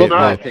Winning great. will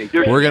not man. take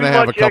There's We're going to too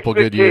have a much couple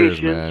good years,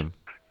 expectations. man.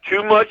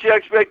 Too much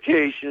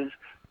expectations,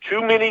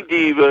 too many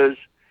divas,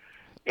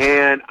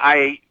 and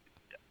I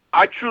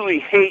truly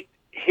hate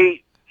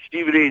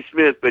Stephen A.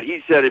 Smith, but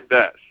he said it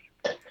best.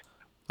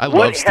 I What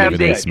love have Stephen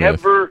they A. Smith.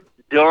 ever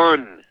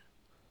done?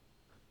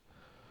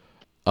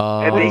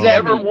 Have What they does that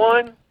ever mean?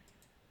 won?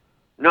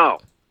 No.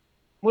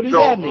 What does So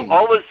that mean?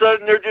 all of a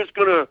sudden they're just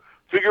going to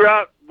figure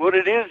out what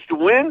it is to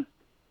win?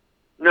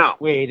 No.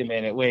 Wait a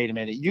minute.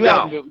 You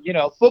No. have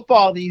to,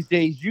 football these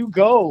days, you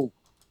go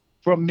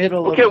from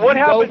middle Okay, of what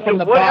you go happens? from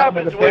the What bottom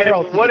happens of the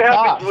barrel to when the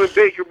top.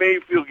 Baker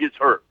Mayfield gets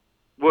hurt?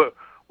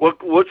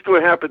 What's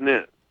going to happen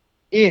then?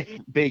 If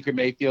Baker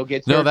Mayfield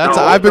gets No, hurt. that's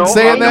No, I've been no,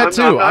 saying I'm that not-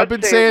 too. I'm not I've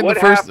been saying saying the what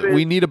first happened.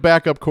 we need a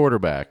backup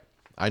quarterback.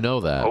 I know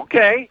that.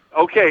 Okay.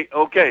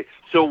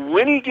 So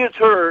when he gets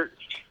hurt,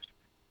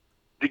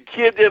 the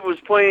kid that was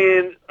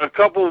playing a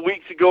couple of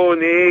weeks ago in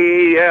the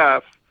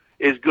AAF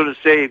is going to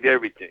save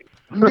everything.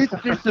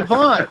 Mr.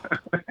 Savant,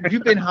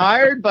 you've been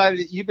hired?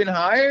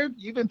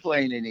 You've been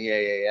playing in the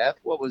AAF.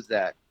 What was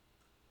that?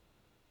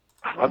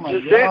 I'm my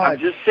just saying. God. I'm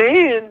just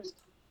saying.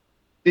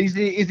 Is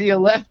he a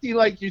lefty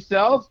like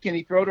yourself? Can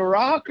he throw the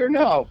rock or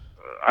no?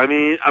 I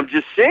mean, I'm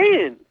just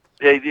saying.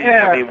 I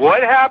mean,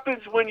 what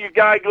happens when your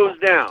guy goes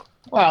down?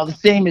 Well, the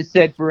same is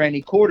said for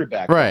any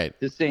quarterback. Right.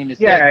 The same is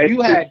Yeah,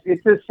 said.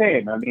 it's the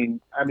same. I mean,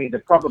 the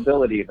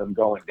probability of them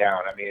going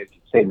down. I mean, it's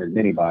the same as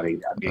anybody.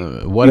 I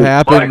mean, What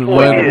happened My point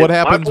when is- what my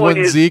happens point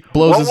when is, Zeke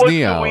blows his what knee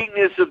was out? the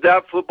weakness of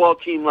that football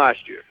team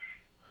last year?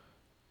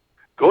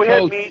 Go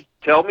ahead, Coach. me.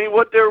 Tell me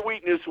what their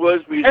weakness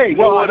was. Because Hey, you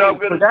know well, what I I'm mean,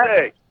 going for to that-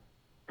 say.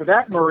 for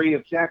that, Marie,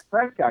 if Jack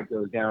Prescott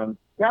goes down,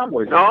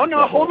 Cowboys.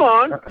 No, hold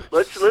on.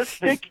 Let's focus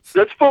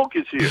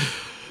here.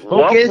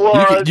 Focus.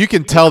 What was You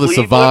can tell the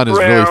Cleveland Savant is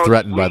really Browns'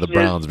 threatened by the weakness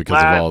Browns because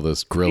of last all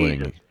this grilling.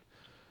 season?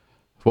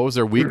 What was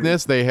their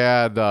weakness? They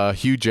had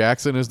Hugh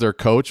Jackson as their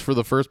coach for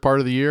the first part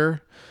of the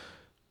year.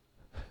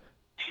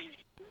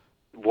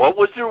 What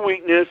was their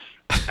weakness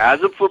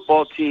as a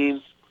football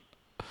team?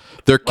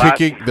 Their Last-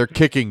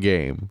 kicking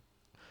game.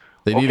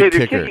 They need Okay, a their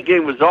kicker. kicking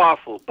game was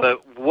awful,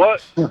 but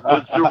what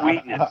was their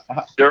weakness?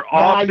 Their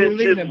Nah, you're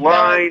leaving offensive them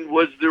line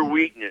was their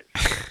weakness.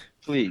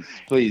 Please,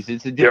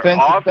 it's a Their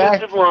defensive back.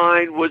 offensive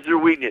line was their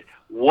weakness.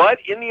 What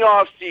in the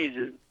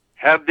offseason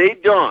have they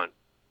done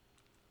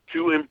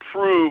to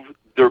improve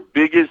their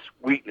biggest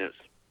weakness?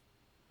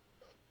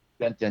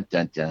 Dun, dun,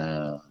 dun,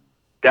 dun.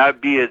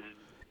 That'd be a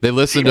They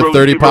listen to Zero,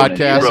 30 zero,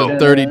 podcasts zero. in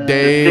 30 Same as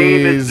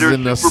days their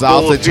in the Super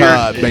Bowl sausage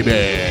hut, appearances.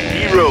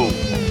 baby. 0.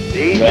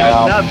 They ain't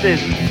got nothing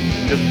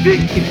to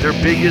fix their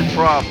biggest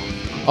problem.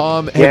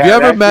 Have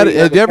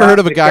you ever heard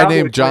of a guy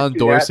named John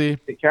Dorsey?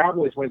 The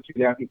Cowboys went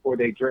through that before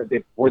they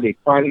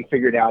finally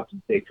figured out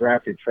that they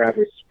drafted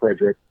Travis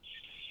Frederick,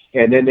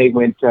 and then they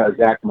went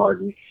Zach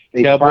Martin.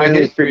 They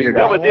finally figured it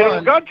No, out. but they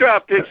don't got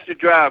draft picks to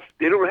draft.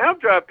 They don't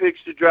have draft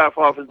picks to draft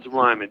offensive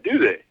linemen, do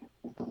they?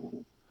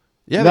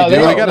 Yeah, they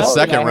do. They got a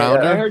second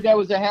rounder. I heard that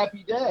was a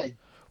happy day.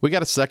 We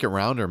got a second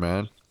rounder,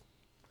 man.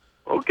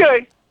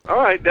 Okay. All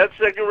right. That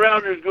second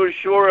rounder is going to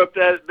shore up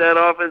that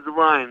offensive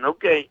line.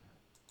 Okay.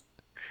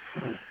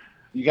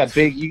 You got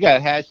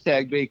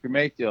hashtag Baker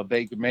Mayfield,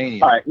 Baker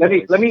Mania. All right, let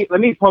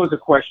me pose a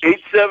question.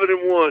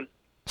 8-7-1.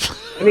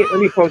 Let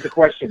me pose a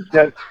question.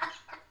 Does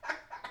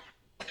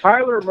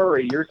Kyler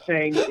Murray, you're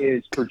saying,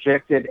 is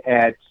projected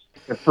at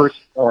the first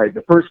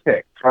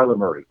pick, Kyler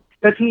Murray?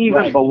 Does he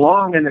even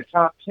belong in the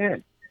top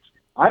 10?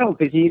 I don't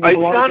think he even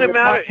belongs in the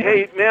top 10.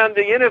 Hey, man,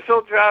 the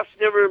NFL drafts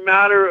never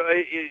matter.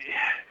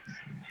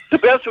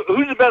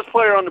 Who's the best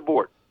player on the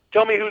board?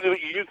 Tell me who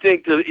you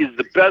think is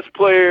the best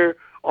player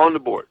on the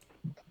board.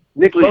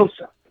 Nick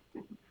Bosa.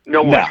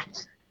 No way.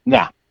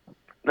 Nah.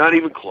 Not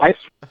even close.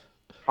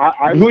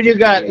 Who you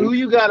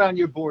got on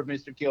your board,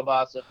 Mr.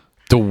 Kielbasa?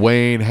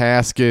 Dwayne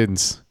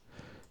Haskins.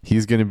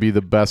 He's going to be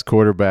the best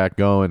quarterback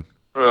going.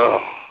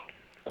 Oh,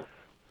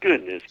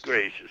 goodness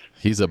gracious.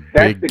 He's a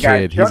big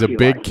kid. He's a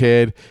big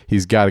kid.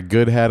 He's got a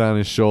good head on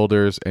his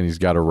shoulders, and he's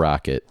got a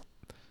rocket.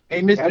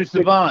 Hey, Mr.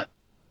 Savant.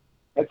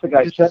 That's the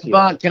guy. Mr.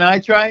 Savant, can I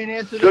try and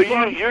answer this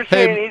one? You're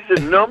saying he's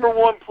the number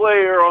one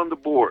player on the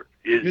board.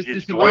 Is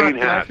Mr. Dwayne Savant,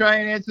 can I Haskins. try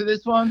and answer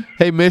this one?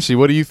 Hey, Mishy,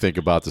 what do you think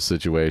about the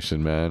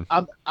situation, man?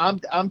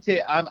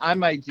 I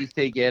might just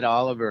take Ed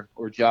Oliver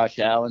or Josh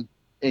Allen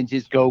and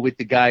just go with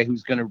the guy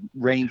who's going to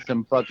rain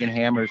some fucking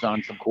hammers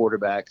on some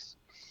quarterbacks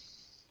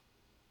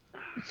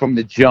from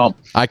the jump.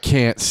 I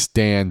can't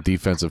stand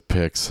defensive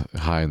picks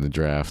high in the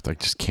draft. I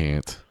just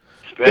can't.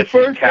 Especially The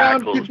first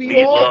tackles. round could be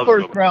He all loves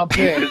first them. round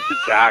picks. Defensive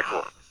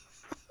tackle.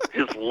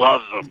 Just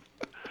loves them.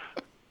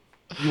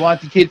 You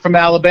want the kid from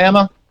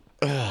Alabama?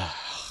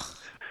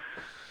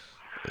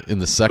 In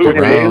the second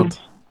round?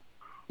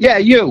 Yeah,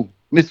 you,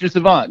 Mr.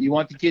 Savant. You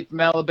want the kid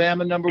from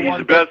Alabama, number He's one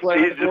the best. player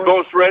on He's the the board?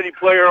 most ready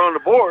player on the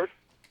board.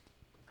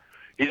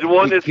 He's the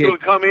one that's Kid. going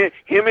to come in.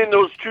 Him and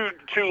those two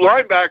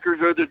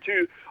linebackers are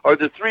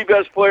the three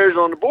best players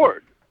on the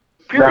board.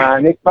 Period. Nah,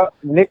 Nick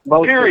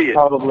Bosa Period.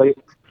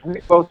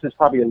 is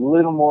probably a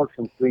little more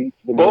complete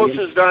than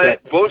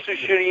Bosa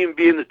shouldn't even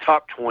be in the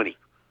top 20.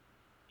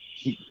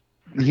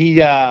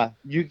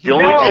 The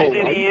only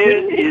reason he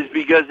is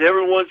because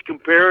everyone's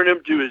comparing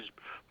him to his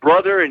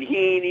brother, and he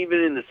ain't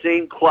even in the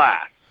same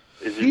class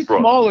as his He's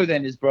brother. smaller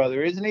than his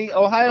brother, isn't he?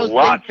 Ohio A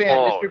lot State fan,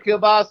 smaller. Mr.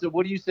 Kielbasa.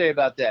 What do you say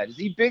about that? Is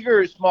he bigger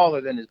or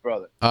smaller than his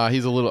brother?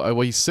 He's a little.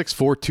 Well, he's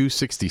 6'4",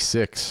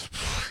 266.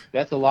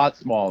 That's a lot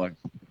smaller.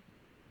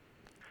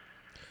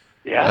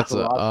 Yeah, That's a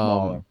lot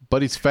smaller.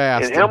 But he's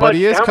fast. And But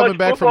he is coming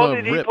back from a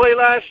did he rip. play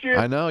last year?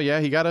 I know. Yeah,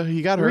 he got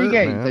 3 hurt,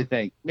 games, man. I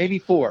think. Maybe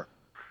 4.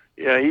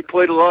 Yeah, he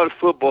played a lot of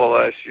football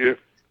last year.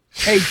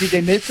 Hey, did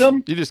they miss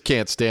him? You just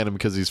can't stand him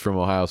because he's from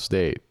Ohio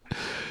State.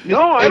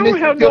 No, I Hey, don't Mr.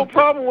 have Gil- no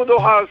problem with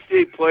Ohio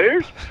State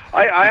players.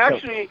 I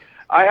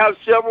have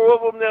several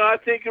of them that I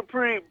think are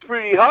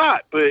pretty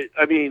hot, but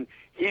I mean,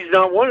 he's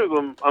not one of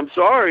them. I'm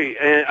sorry,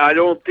 and I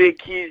don't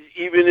think he's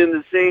even in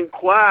the same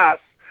class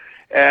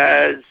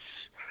as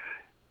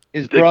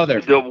His brother.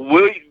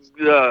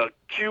 The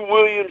Q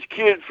Williams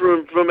kid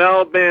from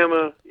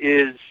Alabama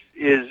is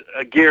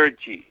a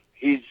guarantee.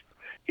 He's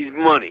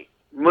money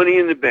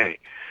in the bank.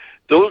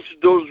 Those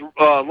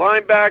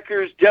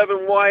linebackers,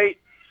 Devin White,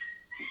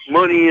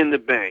 money in the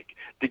bank.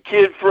 The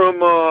kid from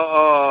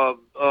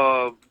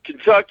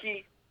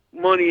Kentucky,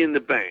 money in the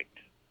bank.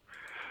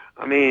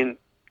 I mean,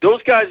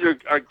 those guys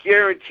are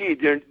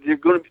guaranteed.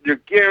 They're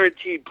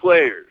guaranteed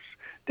players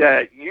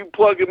that you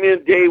plug them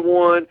in day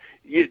one.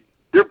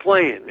 They're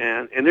playing,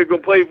 man, and they're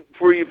going to play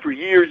for you for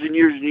years and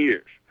years and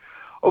years.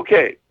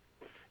 Okay,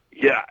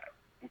 yeah.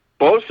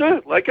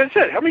 Bosa, like I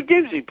said, how many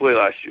games did he play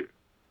last year?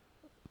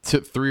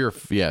 2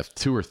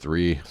 or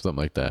 3, something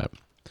like that.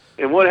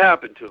 And what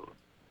happened to him?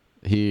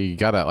 He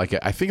got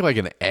I think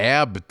an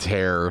ab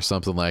tear or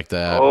something like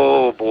that.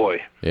 Oh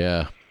boy.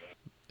 Yeah.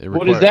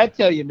 What does that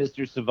tell you,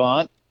 Mr.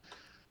 Savant?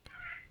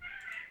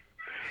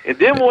 And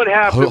then what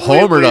happened?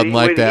 Homer doesn't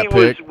like that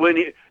pick.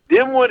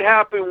 Then what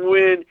happened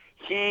when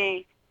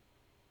he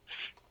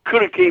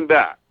could have came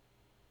back?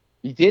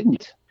 He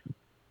didn't.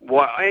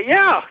 Why?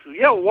 Yeah.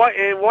 Why?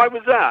 And why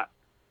was that?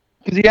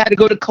 Because he had to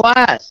go to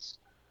class.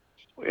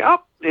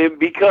 Yep. And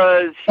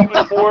because he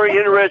was more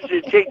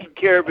interested in taking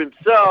care of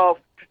himself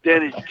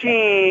than his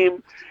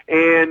team,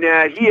 and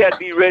that he had to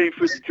be ready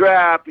for the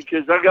draft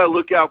because I got to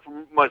look out for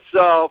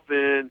myself,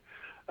 and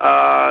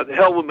the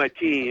hell with my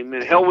team,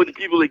 and hell with the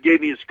people that gave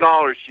me a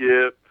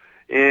scholarship,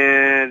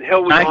 and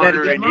hell with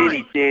honor and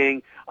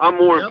anything. I'm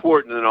more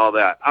important than all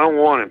that. I don't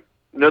want him.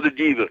 Another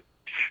diva.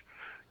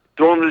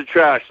 Throw him to the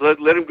trash. Let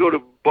him go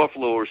to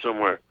Buffalo or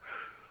somewhere.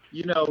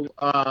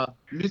 Mr.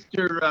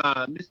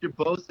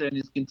 Bosa and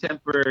his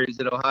contemporaries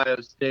at Ohio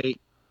State,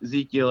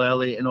 Ezekiel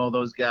Elliott and all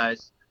those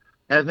guys,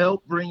 have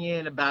helped bring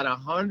in about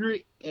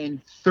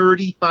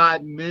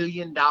 $135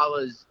 million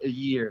a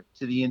year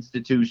to the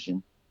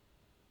institution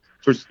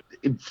for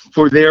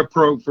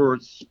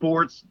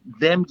sports.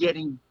 Them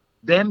being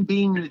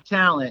the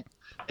talent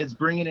is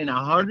bringing in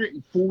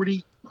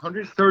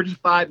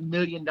 $135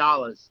 million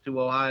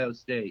to Ohio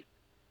State.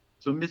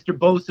 So Mr.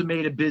 Bosa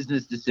made a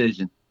business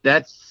decision.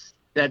 That's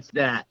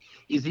that.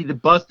 Is he the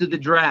bust of the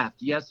draft?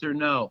 Yes or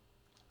no?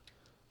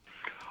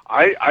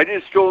 I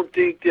just don't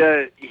think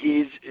that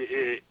he's.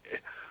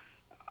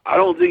 I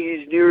don't think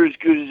he's near as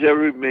good as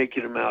everyone's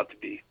making him out to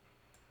be.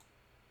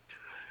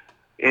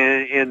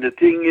 And the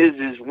thing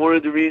is one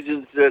of the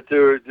reasons that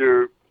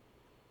they're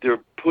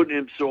putting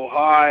him so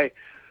high.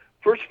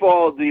 First of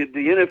all, the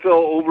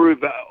NFL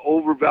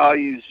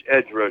overvalues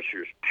edge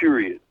rushers.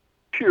 Period.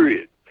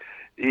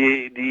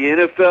 The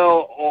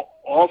NFL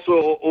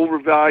also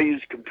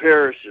overvalues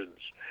comparisons,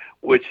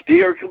 which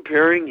they are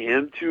comparing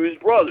him to his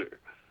brother.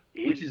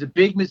 Which is a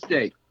big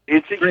mistake.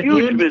 It's a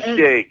huge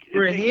mistake.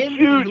 For him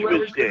and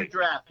whoever's going to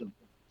draft him.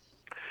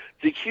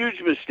 It's a huge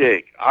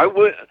mistake.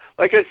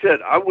 Like I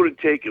said, I wouldn't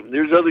take him.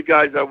 There's other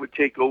guys I would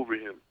take over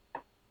him.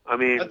 I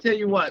mean, I'll tell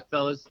you what,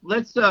 fellas.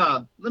 Let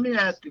me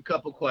ask a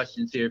couple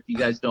questions here, if you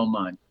guys don't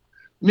mind.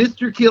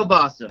 Mr.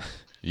 Kielbasa.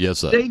 Yes,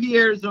 sir. Say the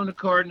Arizona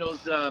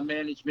Cardinals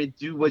management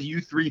do what you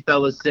three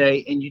fellas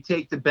say, and you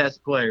take the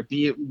best player,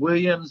 be it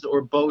Williams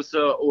or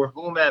Bosa or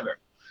whomever.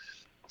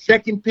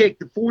 Second pick,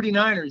 the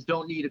 49ers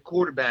don't need a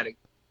quarterback.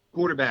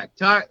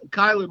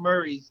 Kyler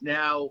Murray's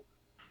now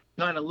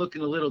kind of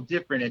looking a little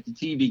different at the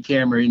TV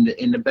camera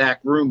in the back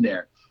room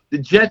there. The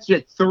Jets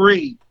at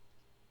 3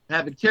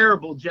 have a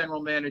terrible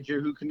general manager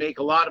who can make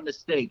a lot of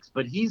mistakes,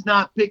 but he's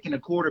not picking a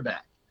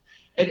quarterback.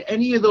 At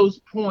any of those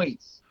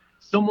points,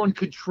 someone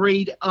could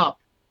trade up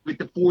with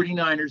the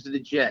 49ers or the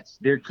Jets.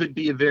 There could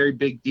be a very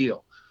big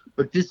deal.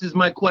 But this is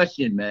my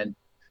question, man.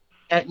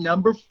 At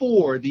number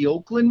 4, the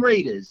Oakland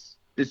Raiders,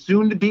 the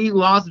soon-to-be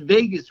Las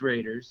Vegas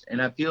Raiders,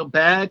 and I feel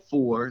bad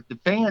for the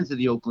fans of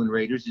the Oakland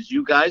Raiders, as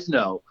you guys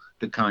know,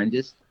 the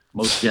kindest,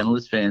 most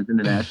gentlest fans in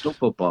the National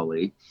Football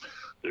League.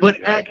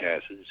 But at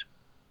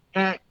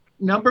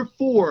number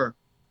 4,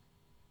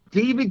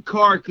 David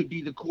Carr could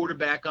be the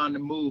quarterback on the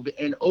move,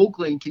 and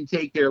Oakland can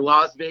take their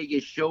Las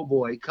Vegas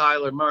showboy,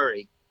 Kyler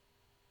Murray,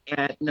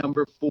 at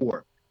number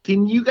 4.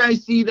 Can you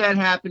guys see that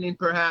happening,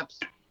 perhaps?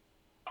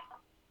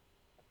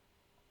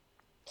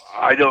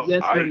 I don't.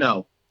 Yes or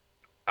no?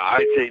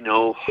 I say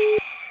no.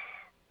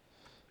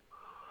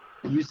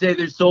 You say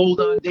they're sold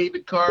on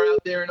David Carr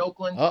out there in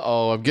Oakland?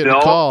 I'm getting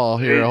a call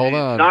here. Hold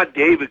on. It's not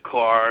David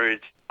Carr.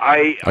 It's Are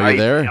you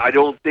there? I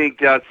don't think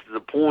that's the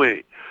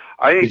point.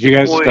 I think Did you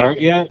guys start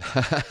yet?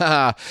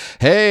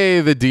 Hey,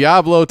 the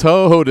Diablo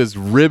Toad is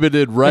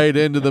riveted right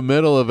into the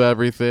middle of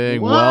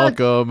everything. What?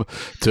 Welcome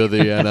to the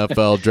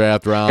NFL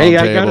Draft Roundtable. Hey,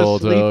 I got a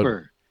Toad.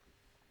 sleeper.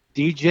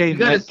 DJ You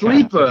got a Metcalf.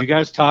 sleeper? Have you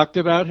guys talked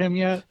about him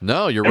yet?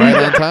 No, you're right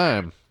on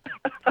time.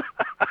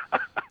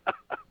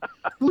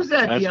 Who's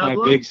that, That's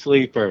Diablo? my big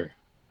sleeper.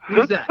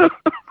 Who's that?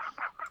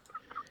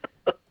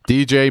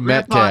 DJ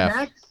Grandpa Metcalf.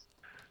 Max?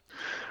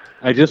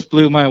 I just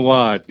blew my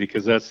wad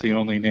because that's the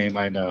only name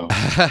I know.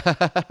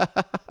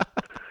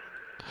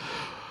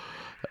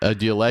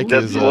 Do you like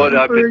That's his? what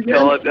I've been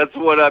telling. That's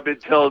what I've been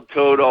telling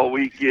Toad all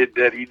weekend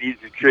that he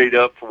needs to trade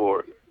up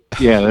for.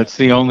 Yeah, that's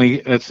the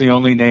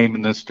only name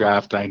in this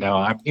draft I know.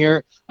 I'm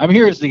here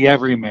as the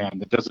everyman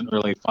that doesn't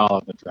really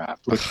follow the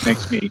draft, which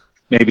makes me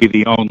maybe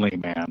the only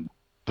man.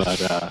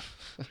 But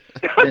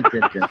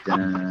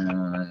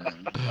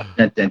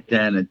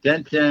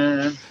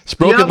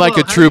Spoken like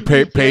a Diablo, true how did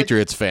you get-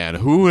 Patriots fan.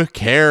 Who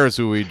cares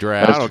who we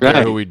draft? I That's don't care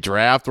right. who we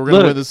draft. We're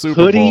gonna win the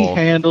Super Hoodie Bowl.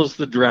 handles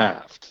the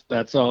draft.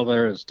 That's all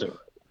there is to it.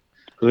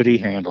 Hoodie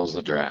handles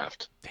the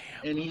draft.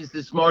 And he's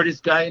the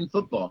smartest guy in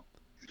football.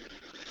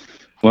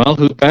 Well,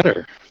 who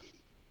better?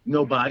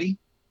 Nobody.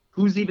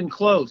 Who's even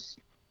close?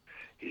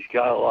 He's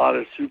got a lot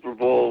of Super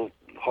Bowl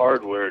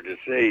hardware to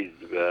say he's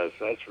the best.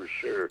 That's for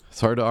sure.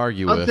 It's hard to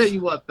argue I'll with. tell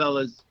you what,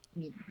 fellas.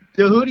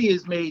 The Hoodie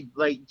has made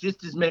like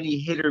just as many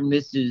hit or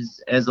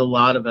misses as a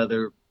lot of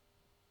other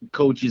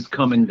coaches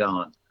come and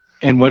gone.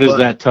 And what does But-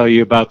 that tell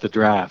you about the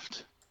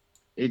draft?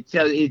 I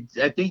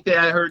think that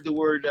I heard the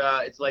word.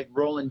 It's like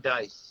rolling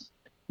dice.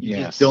 You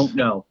Yes. just don't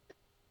know.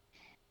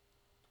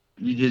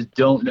 You just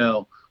don't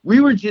know. We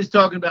were just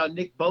talking about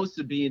Nick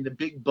Bosa being the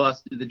big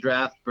bust of the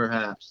draft,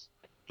 perhaps.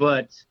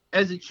 But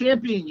as a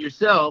champion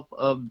yourself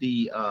of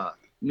the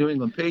New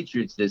England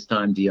Patriots this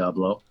time,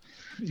 Diablo,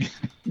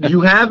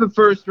 you have a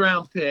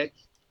first-round pick.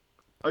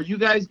 Are you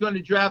guys going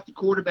to draft a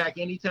quarterback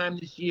anytime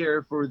this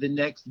year for the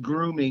next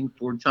grooming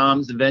for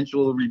Tom's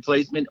eventual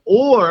replacement?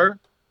 Or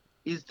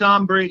is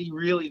Tom Brady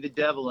really the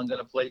devil and going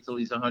to play till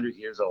he's 100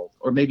 years old?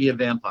 Or maybe a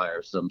vampire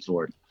of some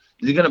sort?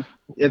 Are they going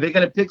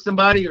to pick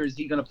somebody, or is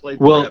he going to play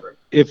Well, forever?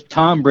 if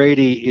Tom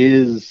Brady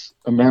is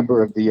a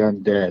member of the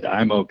undead,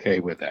 I'm okay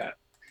with that.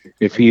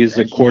 If he is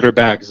a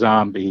quarterback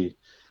zombie,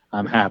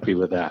 I'm happy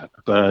with that.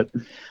 But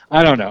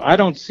I don't know. I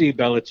don't see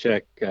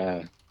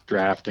Belichick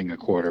drafting a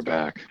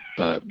quarterback,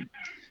 but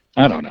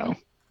I don't know.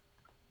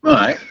 All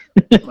right.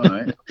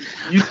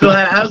 You still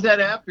how's that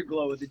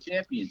afterglow with the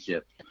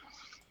championship?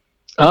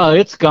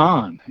 It's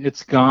gone.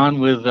 It's gone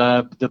with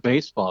the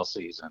baseball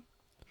season.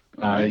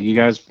 You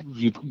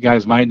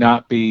guys might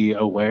not be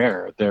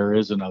aware there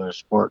is another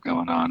sport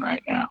going on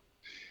right now.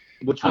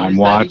 Which one I'm is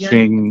that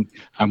again?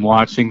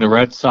 watching the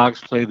Red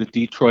Sox play the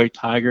Detroit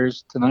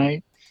Tigers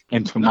tonight,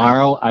 and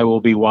tomorrow I will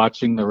be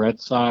watching the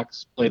Red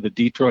Sox play the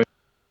Detroit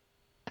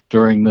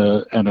during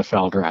the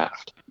NFL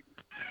draft.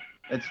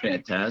 That's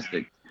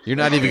fantastic. You're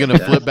not even going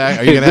to flip back?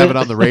 Are you going to have it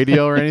on the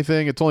radio or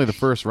anything? It's only the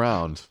first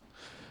round.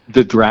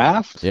 The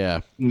draft?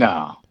 Yeah.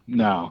 No.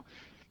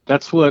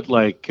 That's what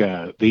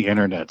the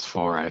internet's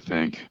for, I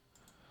think.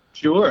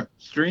 Sure.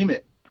 Stream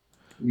it.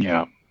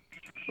 Yeah.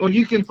 Well,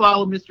 you can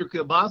follow Mr.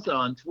 Kielbasa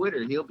on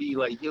Twitter. He'll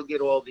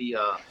get all the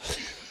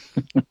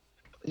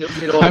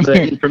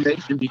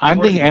information before. I'm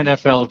the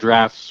NFL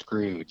draft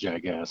Scrooge, I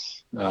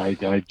guess. I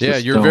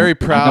just you're very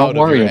proud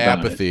of your about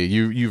apathy.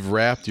 You've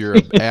wrapped your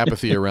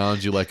apathy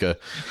around you like a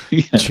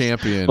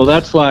champion. Well,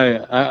 that's why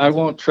I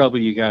won't trouble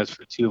you guys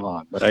for too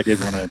long, but I did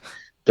want to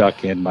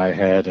duck in my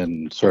head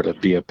and sort of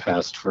be a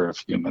pest for a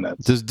few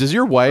minutes. Does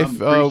your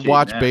wife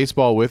watch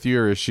baseball with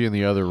you, or is she in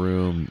the other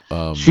room?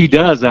 She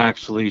does,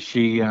 actually.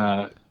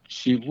 I've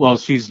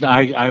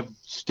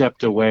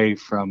stepped away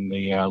from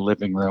the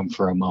living room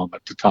for a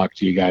moment to talk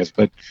to you guys,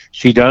 but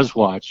she does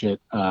watch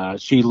it.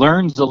 She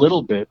learns a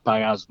little bit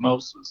by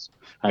osmosis,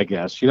 I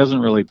guess. She doesn't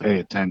really pay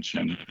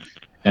attention,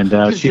 and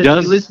she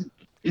does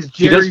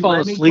fall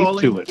asleep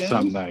to it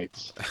some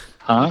nights.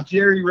 Huh? Is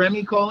Jerry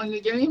Remy calling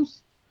the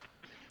games?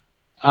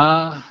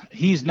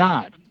 He's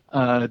not.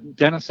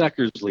 Dennis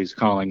Eckersley's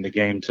calling the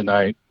game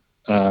tonight.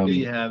 There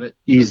you have it.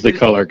 He's the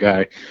color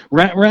guy.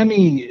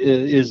 Remy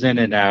is in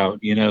and out.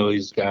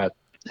 He's got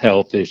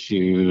health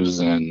issues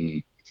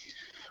and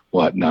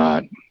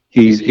whatnot.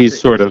 He's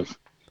every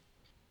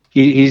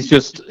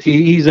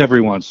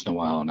once in a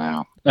while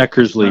now.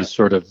 Eckersley's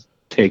sort of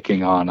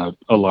taking on a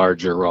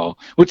larger role,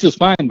 which is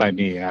fine by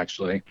me,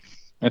 actually.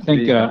 I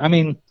think.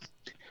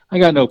 I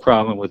got no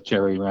problem with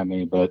Jerry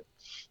Remy, but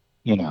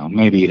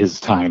maybe his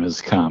time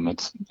has come.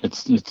 It's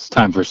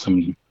time for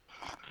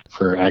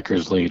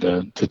Eckersley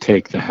to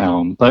take the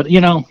helm. But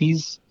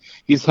he's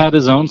had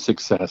his own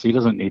success. He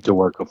doesn't need to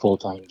work a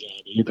full-time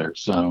job either.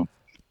 So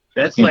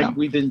that's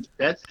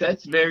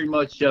that's very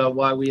much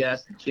why we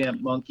asked the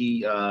Champ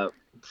Monkey,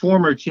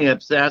 former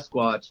Champ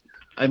Sasquatch,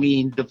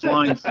 the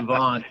Flying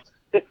Savant,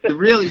 to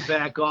really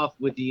back off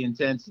with the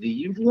intensity.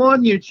 You've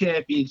won your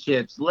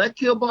championships. Let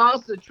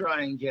Kielbasa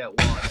try and get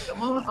one.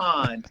 Come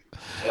on.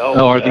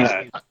 Are these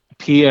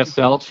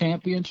PSL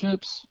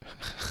championships?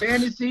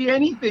 Fantasy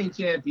anything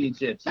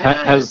championships.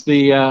 Has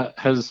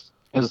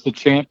the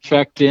champ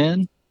checked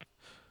in?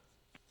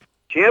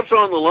 Champ's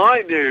on the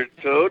line there,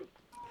 Toad.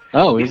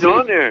 Oh, he's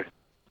on there.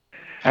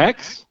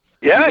 X?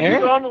 Yeah,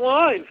 he's on the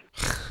line.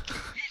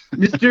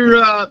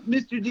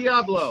 Mr.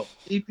 Diablo,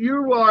 if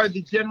you are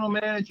the general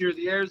manager of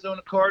the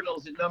Arizona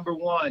Cardinals at number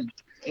 1,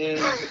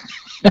 and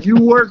you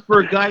work for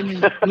a guy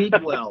named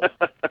Bidwell,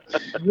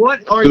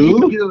 what are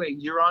you doing?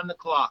 You're on the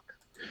clock.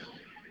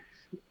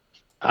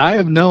 I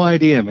have no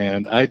idea,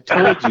 man. I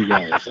told you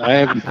guys. I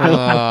have no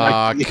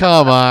idea.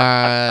 Come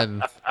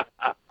on.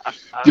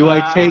 Do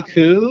I take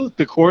who?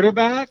 The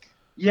quarterback?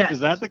 Yes. Is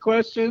that the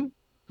question?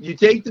 You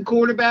take the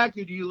quarterback,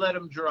 or do you let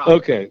him drop?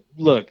 Okay,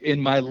 look, in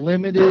my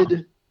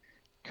limited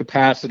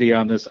capacity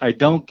on this, I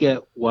don't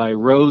get why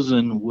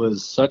Rosen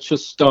was such a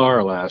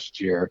star last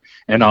year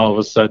and all of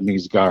a sudden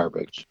he's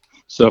garbage.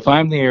 So if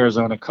I'm the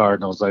Arizona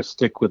Cardinals, I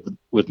stick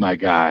with my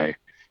guy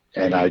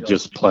and I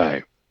just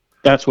play.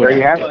 That's what There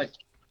you have it.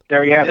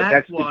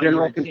 That's the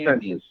general consensus.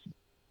 Champion.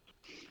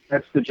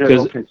 That's the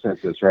general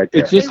consensus right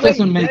there. It just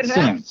doesn't make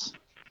sense.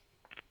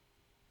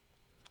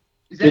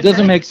 It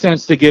doesn't make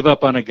sense to give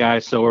up on a guy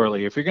so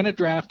early. If you're going to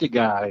draft a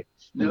guy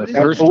in the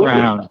first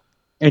round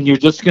and you're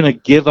just going to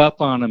give up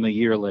on him a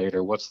year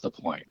later, what's the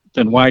point?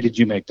 Then why did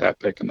you make that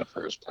pick in the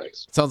first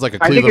place? Sounds like a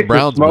Cleveland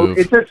Browns move.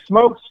 It's a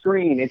smoke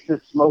screen.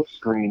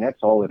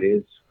 That's all it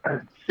is.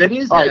 That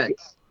is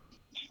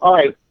All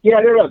right. Yeah,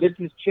 no. This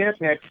is Champ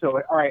X.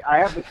 So, all right, I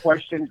have the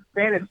question.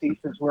 Fantasy,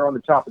 since we're on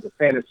the topic of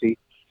fantasy.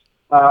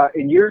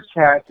 In years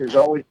past, there's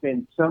always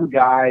been some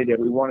guy that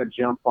we want to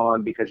jump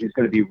on because he's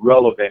going to be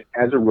relevant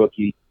as a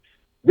rookie.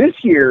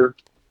 This year,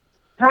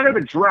 kind of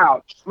a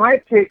drought. My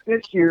pick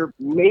this year,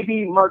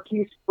 maybe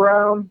Marquise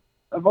Brown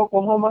of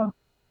Oklahoma.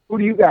 Who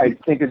do you guys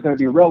think is going to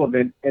be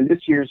relevant in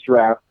this year's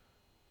draft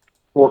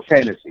for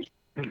fantasy?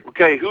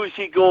 Okay, who is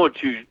he going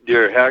to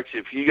there, Hex?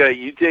 If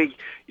you think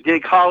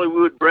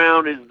Hollywood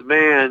Brown is the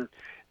man,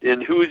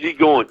 then who is he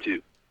going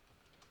to?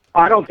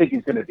 I don't think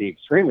he's going to be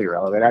extremely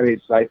relevant.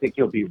 I think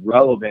he'll be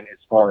relevant as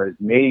far as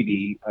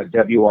maybe a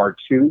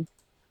WR2,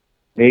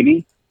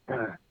 maybe.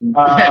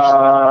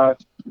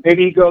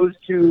 Maybe he goes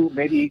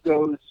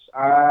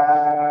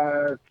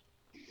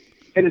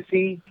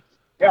Tennessee,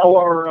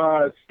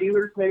 Or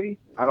Steelers, maybe.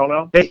 I don't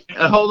know. Hey,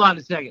 hold on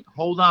a second.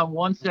 Hold on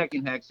 1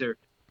 second, Hexer.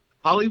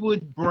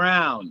 Hollywood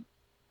Brown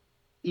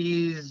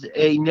is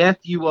a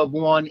nephew of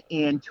one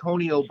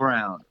Antonio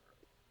Brown.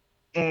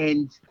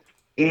 And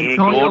He ain't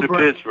Antonio going to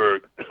Brown,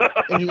 Pittsburgh.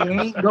 and he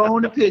ain't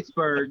going to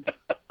Pittsburgh.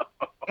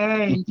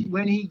 And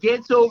when he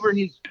gets over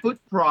his foot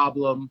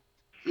problem,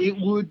 it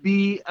would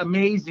be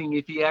amazing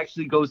if he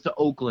actually goes to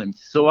Oakland.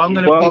 So I'm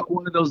going to pick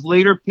one of those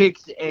later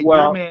picks. And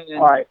your man,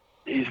 all right.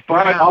 He's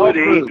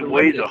 5'8" and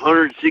weighs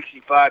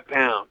 165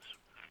 pounds.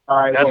 All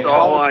right. That's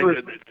all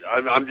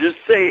I'm just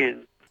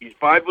saying. He's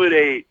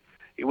 5'8".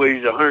 He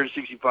weighs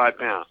 165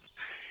 pounds.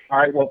 All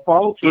right. Well,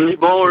 folks, He's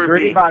smaller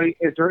than me.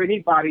 Is there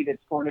anybody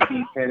that's going to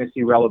be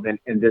fantasy relevant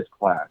in this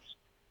class?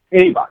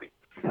 Anybody?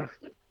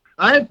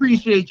 I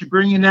appreciate you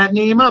bringing that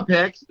name up,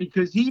 Hex,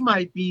 because he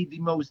might be the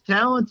most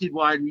talented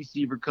wide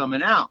receiver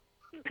coming out.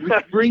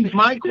 Which brings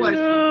my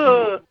question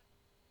to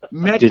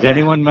Metcalf. Did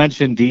anyone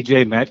mention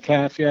DJ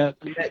Metcalf yet?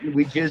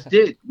 We just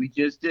did.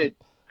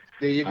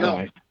 There you go.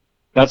 Right.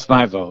 That's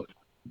my vote.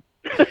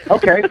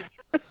 Okay.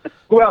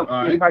 Who else?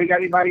 Right. Anybody got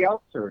anybody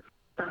else? Or?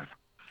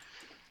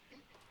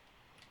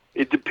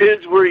 It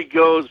depends where he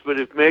goes, but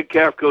if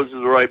Metcalf goes to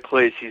the right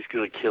place, he's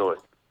going to kill it.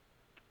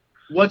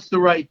 What's the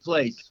right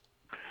place?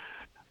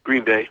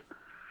 Green Bay.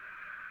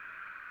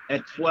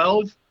 At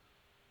 12?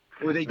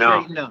 Or are they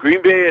No, trading up?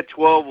 Green Bay at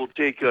 12 will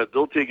take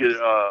they'll take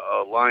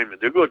a lineman.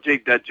 They're going to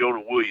take that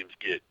Jonah Williams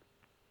kid.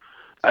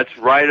 That's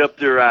right up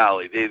their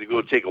alley. They're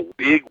going to take a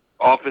big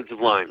offensive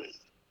lineman.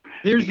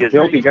 Here's the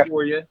He'll be trade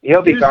for you.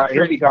 He'll be Here's the gone.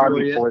 He'll be trade gone for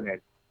you. before then.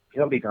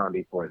 He'll be gone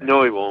before then.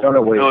 No, he won't.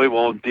 Jonah Williams. No, he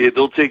won't.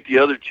 They'll take the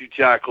other two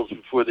tackles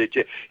before they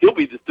take. He'll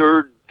be the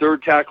third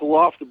tackle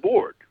off the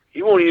board.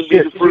 He won't even be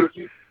the first.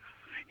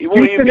 He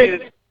won't even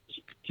be.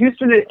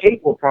 Houston at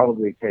 8 will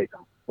probably take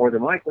him, more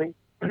than likely.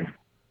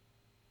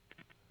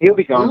 He'll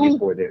be gone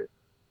before then.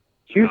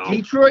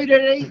 Detroit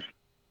at 8?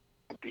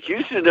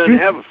 Houston doesn't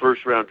have a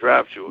first-round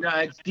draft choice. No,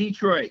 it's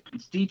Detroit.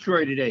 It's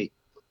Detroit at 8.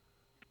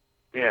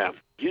 Yeah,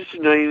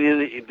 Houston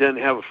doesn't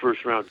have a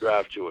first-round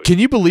draft choice. Can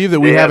you believe that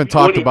we haven't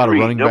talked about a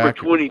running number back?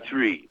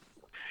 23.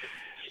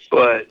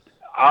 But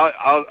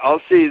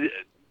I'll say that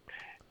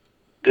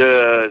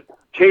the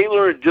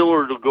Taylor and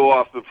Dillard will go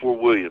off before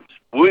Williams.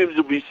 Williams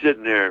will be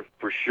sitting there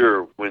for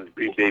sure when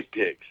Green Bay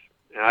picks.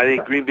 And I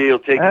think Green Bay will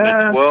take him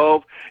at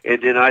 12,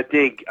 and then I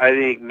think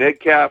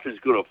Metcalf is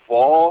going to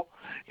fall,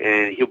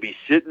 and he'll be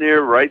sitting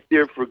there right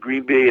there for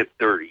Green Bay at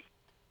 30.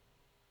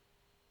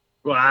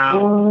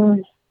 Wow.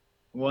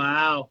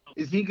 Wow.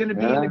 Is he going to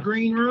be in the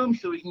green room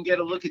so we can get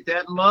a look at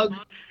that mug?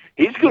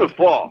 He's going to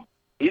fall.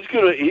 He's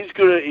going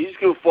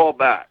to fall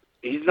back.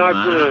 He's not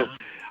going to.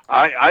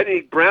 I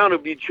think Brown will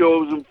be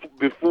chosen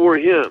before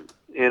him,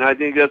 and I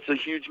think that's a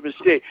huge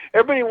mistake.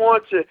 Everybody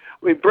wants to.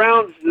 I mean,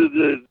 Brown's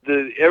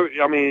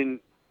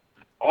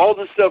all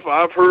the stuff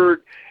I've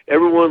heard.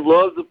 Everyone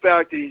loves the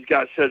fact that he's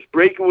got such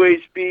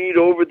breakaway speed,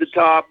 over the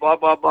top, blah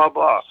blah blah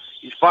blah.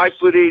 He's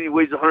 5'8". He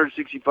weighs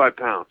 165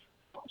 pounds.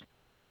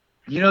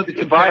 You know the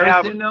If I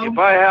comparison,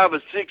 have a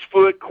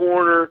 6-foot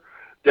corner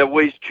that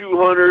weighs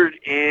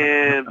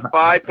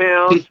 205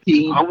 pounds,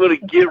 15. I'm going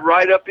to get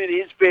right up in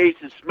his face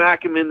and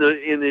smack him in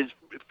his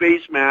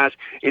face mask,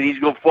 and he's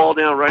going to fall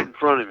down right in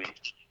front of me.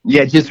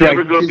 Yeah, just He's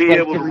never going to be like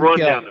able to Tariq run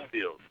Hill. down the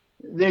field.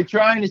 They're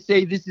trying to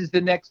say this is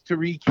the next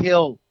Tariq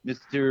Hill,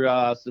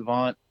 Mr.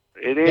 Savant.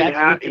 It That's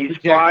what ain't. they're He's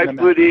projecting him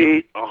at.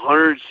 5'8",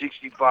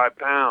 165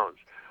 pounds.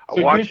 I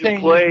So watched you're him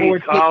saying play he's more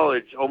in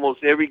college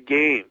almost every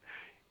game.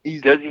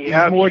 Does he he's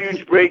have more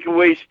huge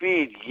breakaway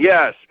speed?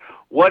 Yes.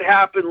 What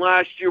happened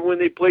last year when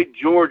they played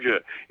Georgia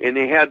and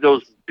they had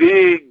those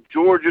big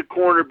Georgia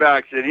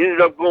cornerbacks that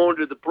ended up going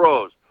to the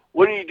pros?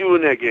 What did he do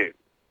in that game?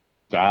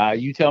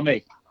 You tell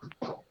me.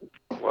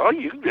 Well,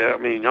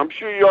 I'm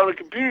sure you're on the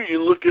computer.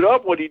 You look it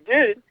up. What he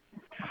did.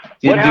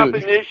 What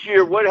happened this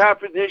year? What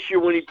happened this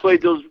year when he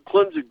played those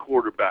Clemson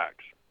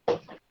quarterbacks?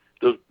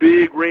 Those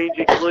big,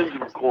 rangy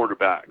Clemson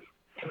quarterbacks.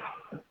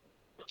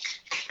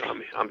 I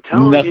mean, I'm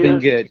telling you. Nothing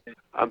good.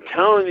 I'm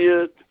telling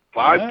you,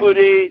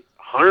 5'8",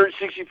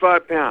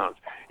 165 pounds.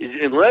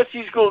 Unless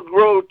he's going to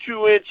grow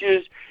 2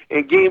 inches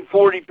and gain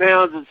 40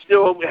 pounds and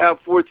still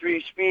have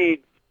 4.3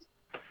 speed,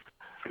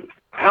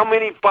 how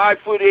many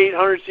 5'8",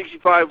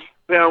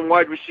 165-pound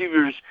wide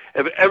receivers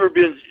have ever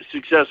been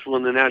successful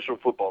in the National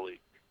Football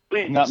League?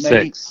 Please, Not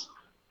many. 6.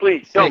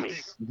 please tell me.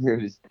 Here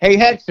it is. Hey,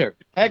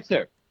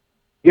 Hexer.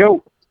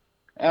 Yo.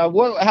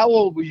 How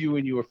old were you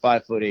when you were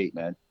 5'8",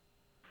 man?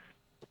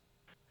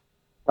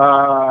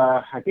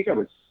 I think I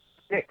was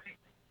 6.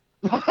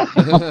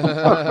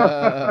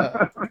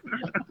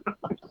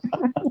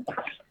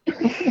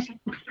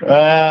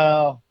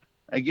 Well,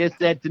 I guess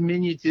that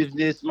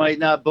diminutiveness might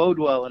not bode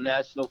well in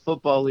National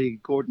Football League,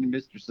 according to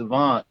Mr.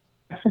 Savant.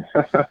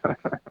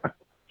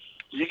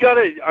 You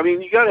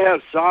gotta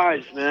have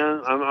size,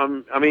 man.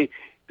 I'm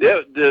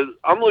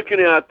looking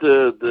at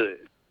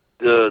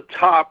the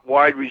top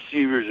wide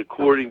receivers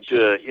according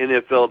to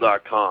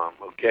NFL.com.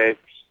 Okay,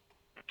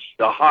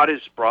 the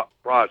hottest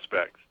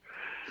prospects.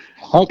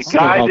 Huck The still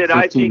guy had that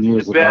I 15 think is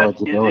years the of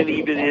best eligibility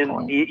isn't at that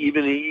point.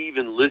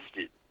 even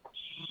listed.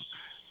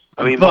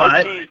 I mean, But-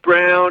 Marquise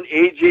Brown,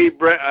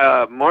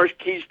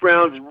 Marquise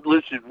Brown's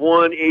listed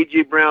 1,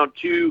 AJ Brown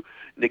 2,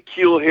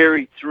 N'Keal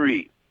Harry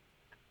 3.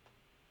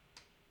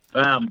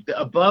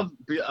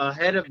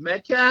 Ahead of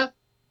Metcalf.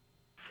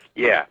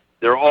 Yeah,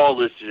 they're all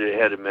listed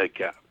ahead of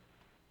Metcalf.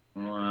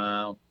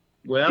 Wow.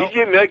 Well,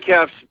 DJ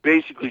Metcalf's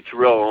basically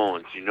Terrell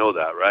Owens. You know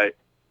that, right?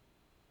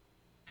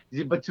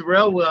 but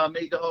Terrell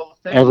made the Hall of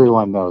Fame.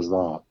 Everyone knows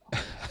that.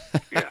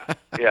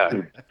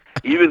 Yeah.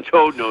 Even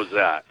Toad knows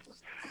that.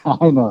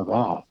 I know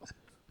that.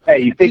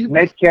 Hey, you think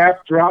Metcalf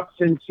drops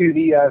into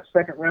the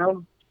second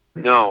round?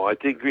 No, I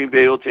think Green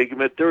Bay will take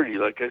him at 30,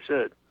 like I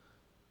said.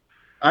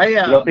 You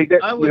don't think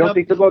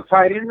they'll go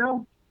tight end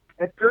though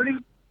at 30?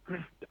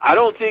 I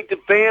don't think the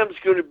fam's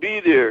going to be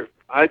there.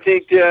 I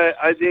think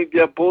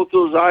that both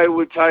those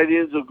Iowa tight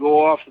ends will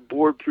go off the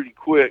board pretty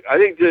quick. I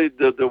think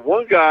the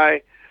one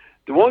guy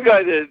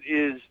that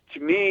is, to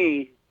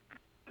me,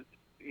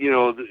 you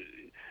know,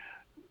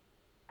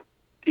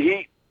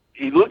 he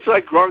looks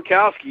like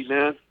Gronkowski,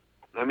 man.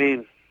 I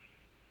mean,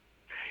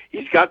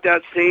 he's got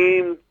that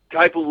same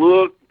type of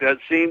look, that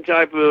same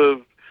type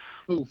of.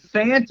 Who,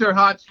 Fant or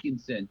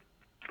Hodgkinson?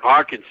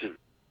 Hawkinson.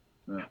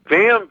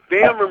 Fam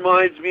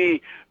reminds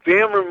me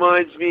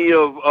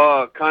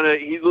of kind of.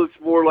 He looks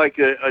more like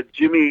a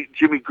Jimmy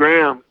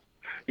Graham.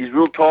 He's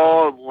real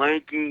tall and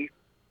lanky.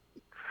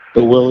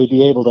 But will he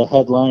be able to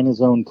headline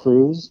his own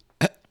cruise?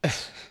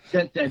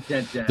 Dun, dun,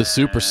 dun, dun. The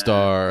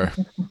superstar.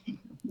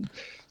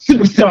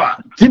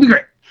 Superstar. Jimmy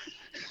Graham.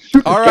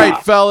 All right,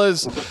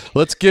 fellas,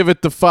 let's give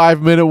it the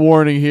 5-minute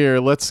warning here.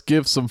 Let's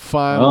give some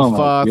final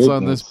thoughts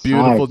on this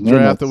beautiful 5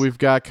 draft that minutes. we've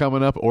got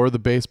coming up, or the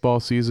baseball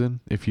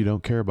season, if you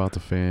don't care about the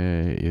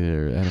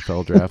either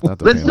NFL draft. Not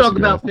the Let's fantasy talk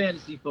about draft.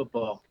 fantasy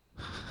football.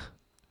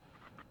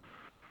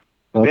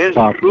 Let's Fantasy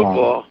talk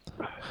about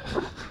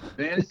football.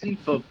 Fantasy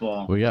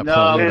football. We got no,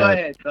 plenty of go that.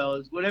 ahead,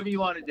 fellas. Whatever you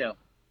want to do.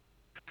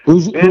 who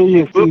are Fantasy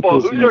your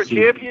football. keepers, Who's our Missy?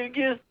 champion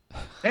again?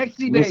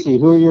 Hexy Missy, baby.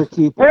 who are your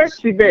keepers?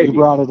 Hexy baby. You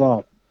brought it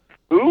up.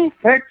 Who?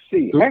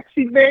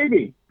 Hexy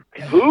baby.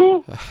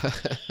 Who?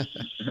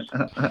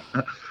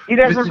 He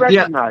doesn't Mr.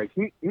 recognize.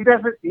 He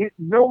doesn't.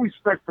 No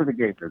respect for the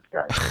game. This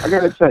guy. I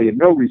got to tell you,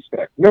 no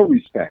respect. No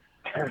respect.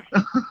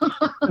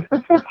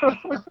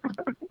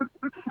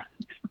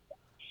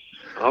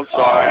 I'm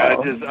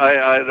sorry.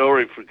 I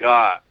already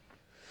forgot.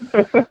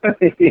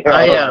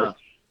 Yeah.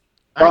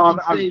 I I'm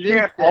can say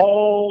champ this,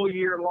 all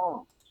year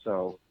long.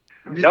 So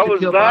Mr. That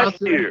was last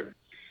Kielbasa- year.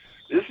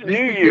 This is New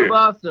Mr. Year.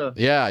 Kielbasa.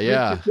 Yeah.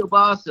 Mr.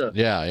 Kielbasa.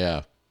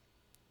 Yeah.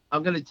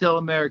 I'm going to tell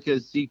America a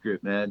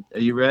secret, man. Are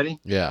you ready?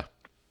 Yeah.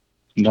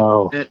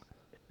 No.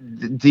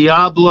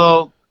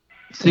 Diablo,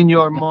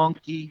 Senor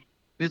Monkey,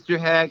 Mr.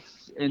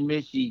 Hex, and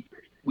Mishy,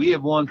 we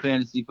have won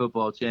fantasy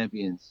football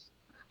champions.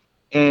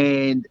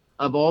 And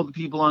of all the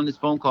people on this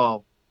phone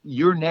call,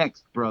 you're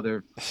next,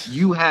 brother.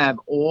 You have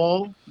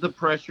all the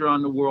pressure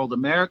on the world.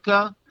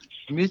 America,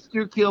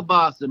 Mr.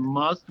 Kielbasa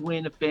must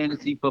win a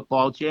fantasy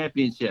football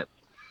championship.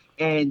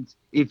 And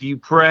if you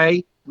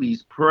pray,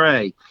 please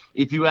pray.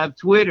 If you have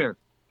Twitter,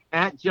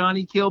 at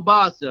Johnny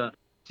Kielbasa,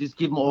 just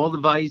give him all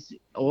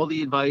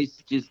the advice,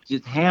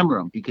 just hammer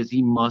him because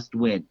he must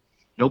win.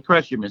 No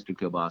pressure, Mr.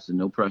 Kielbasa,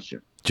 no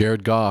pressure.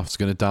 Jared Goff's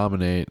going to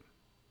dominate.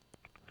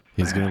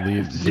 He's going to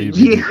leave.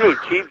 You're going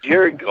to keep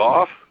Jared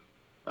Goff?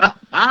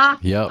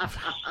 Yep.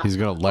 He's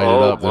going to light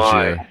it up this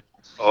year.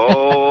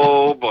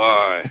 Oh,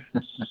 my.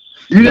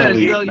 You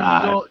gotta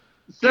No,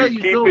 sell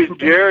You're your soul keeping for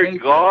Jared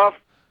basic. Goff?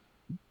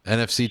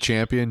 NFC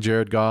champion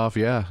Jared Goff,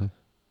 yeah.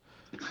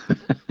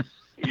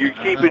 You're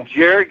keeping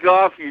Jared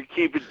Goff? You're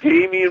keeping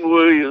Damian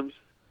Williams?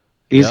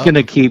 He's Yep. going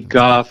to keep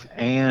Goff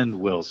and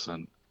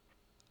Wilson.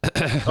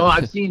 Oh,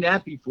 I've seen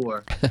that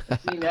before.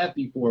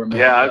 Man.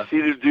 Yeah, I've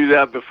seen him do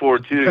that before,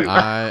 too.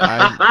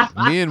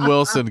 Me and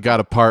Wilson got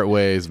to part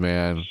ways,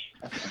 man.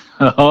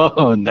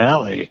 Oh,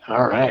 Nelly.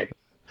 All right.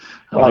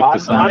 I Well, like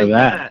the sound of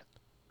that.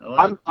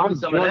 I'm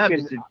some of that,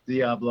 junking- Mr.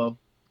 Diablo.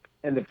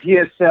 and the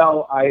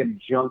PSL, I am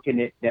junking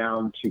it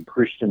down to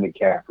Christian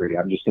McCaffrey.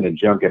 I'm just going to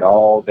junk it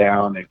all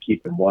down and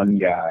keep him one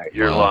guy.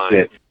 You're Wow.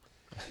 lying.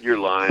 That's You're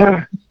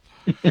lying.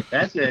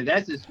 That's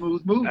a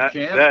smooth move, That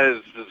champ.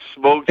 is the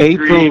smoke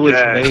April screen was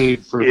that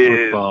made for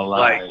is football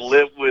like lives.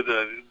 lit with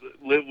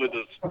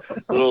a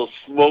little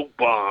smoke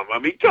bomb. I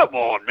mean, come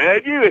on,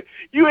 man.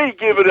 You ain't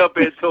giving up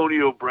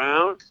Antonio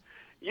Brown.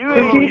 You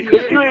ain't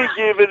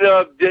giving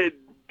up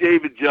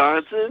David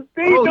Johnson.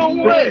 Ain't no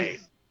he way.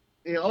 is.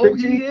 Yeah, oh,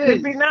 he could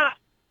is. be not.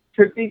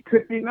 Could be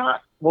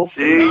not. We'll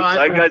See, No,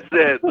 like I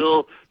said,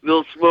 little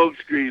smoke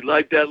screen,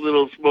 like that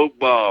little smoke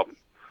bomb.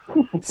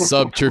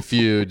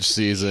 Subterfuge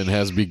season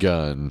has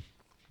begun.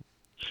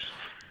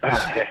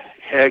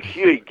 Heck,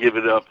 you ain't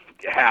giving up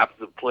half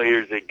the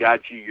players that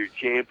got you your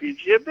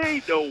championship. There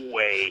ain't no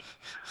way.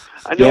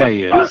 I know Yeah, he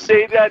he'll is.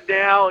 say that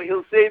now.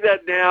 He'll say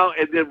that now,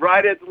 and then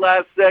right at the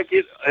last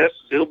second,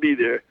 he'll be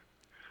there.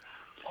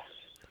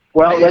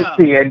 Well, let's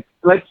see.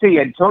 let's see.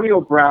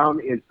 Antonio Brown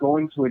is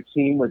going to a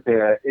team with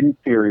an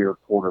inferior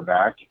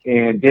quarterback,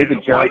 and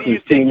David Why do you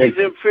Johnson's think team he's is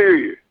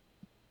inferior?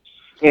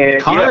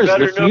 and Carr He is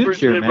had the better numbers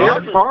future, than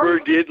man.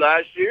 Roethlisberger did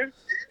last year.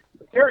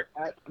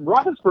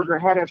 Roethlisberger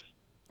had a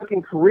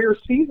fucking career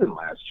season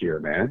last year,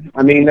 man.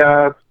 I mean,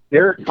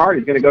 Derek Carr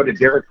is going to go to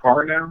Derek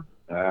Carr now.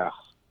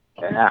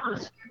 Yeah.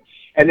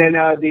 And then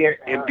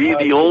And be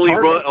the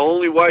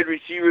only wide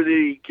receiver that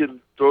he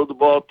can throw the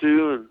ball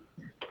to. And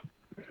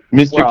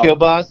Mr.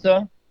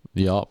 Kielbasa,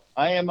 Yup.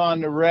 I am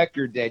on the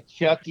record that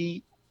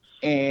Chucky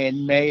and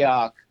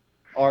Mayock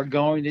are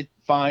going to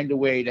find a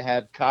way to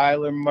have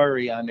Kyler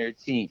Murray on their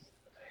team.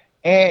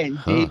 And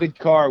David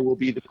Carr will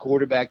be the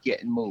quarterback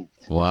getting moved.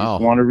 Wow.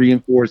 Just want to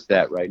reinforce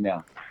that right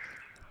now.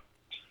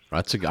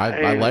 That's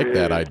I like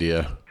that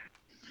idea.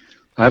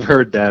 I've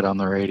heard that on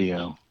the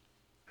radio.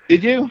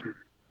 Did you?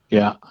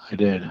 Yeah, I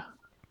did.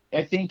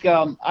 I think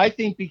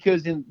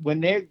because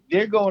when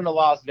they're going to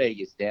Las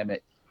Vegas, damn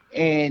it,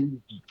 and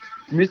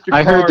Mr.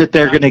 I heard Carr that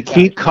they're going to got-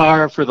 keep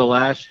Carr for the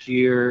last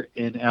year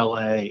in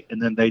L.A.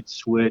 and then they'd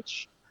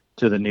switch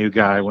to the new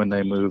guy when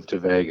they move to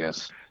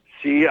Vegas.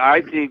 see,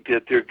 I think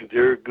that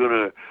they're going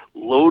to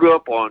load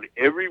up on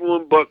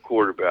everyone but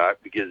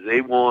quarterback because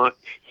he wants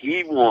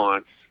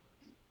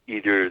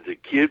either the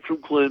kid from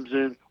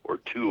Clemson or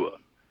Tua,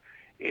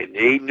 and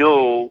they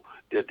know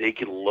that they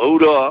can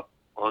load up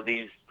on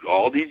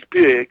all these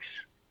picks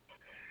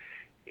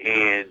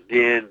and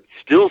then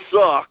still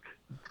suck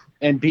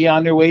and be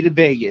on their way to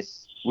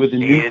Vegas with a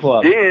new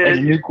club and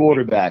a new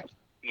quarterback.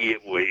 Yeah,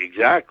 well,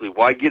 exactly.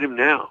 Why get him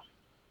now?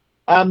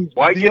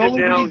 Why get him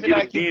now and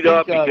get him beat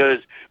up? Because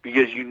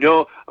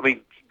I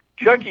mean,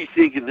 Chucky's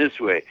thinking this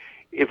way.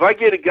 If I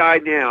get a guy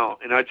now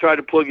and I try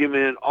to plug him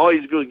in, all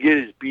he's going to get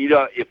is beat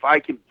up. If I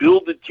can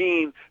build the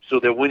team so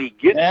that when he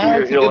gets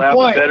here, he'll have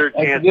a better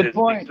chance at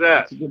success.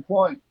 That's a good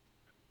point.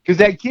 Because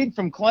that kid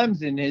from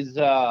Clemson is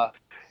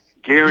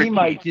guaranteed. He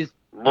might just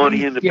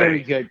money in the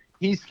bank. Good.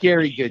 He's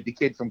scary good. The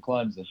kid from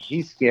Clemson.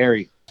 He's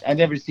scary. I've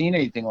never seen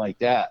anything like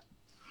that.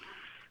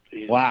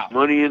 Wow.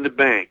 Money in the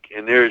bank.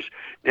 And there's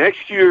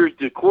next year,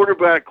 the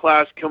quarterback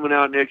class coming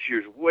out next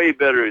year is way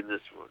better than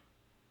this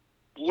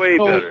one. Way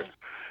better.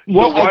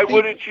 So why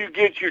wouldn't you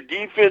get your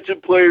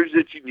defensive players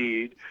that you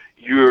need,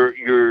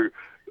 your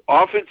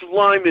offensive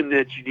linemen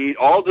that you need,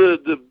 all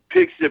the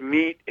picks that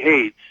Meat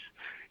hates,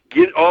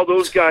 get all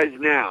those guys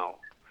now.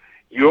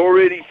 You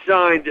already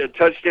signed a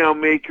touchdown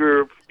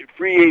maker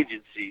free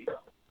agency.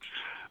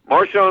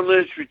 Marshawn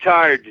Lynch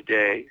retired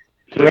today.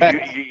 So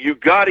you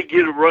got to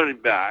get a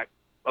running back.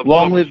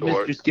 Long live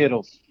Mr.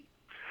 Skittles.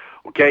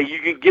 Okay, you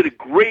can get a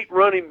great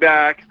running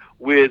back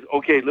with,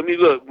 let me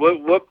look.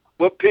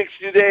 What picks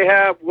do they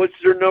have? What's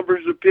their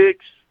numbers of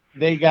picks?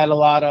 They got a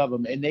lot of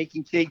them, and they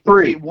can take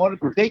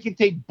they can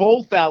take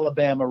both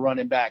Alabama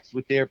running backs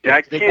with their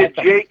picks. That kid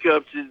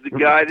Jacobs is the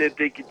guy that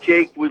they can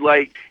take with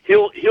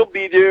he'll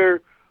be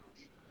there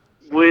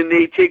when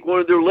they take one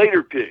of their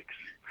later picks.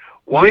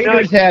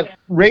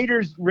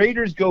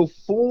 Raiders go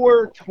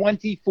 4,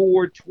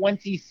 24,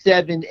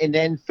 27, and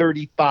then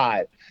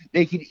 35.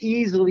 They could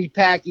easily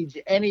package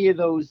any of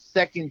those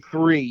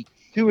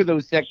two of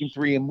those second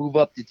three, and move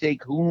up to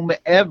take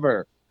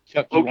whomever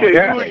Chucky wants. Who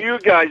are you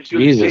guys?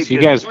 Jesus, you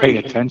guys pay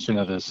attention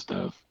to this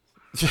stuff.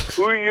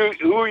 Who are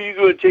you going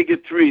to take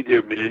at 3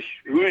 there, Mish?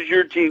 Who is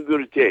your team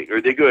going to take?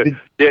 Are they going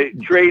to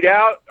trade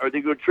out? Are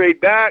they going to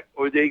trade back?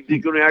 Or are they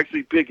going to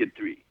actually pick at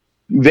 3?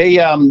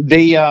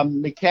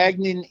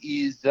 McCagnon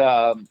is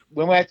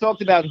when I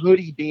talked about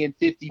Hoodie being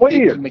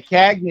 50-50,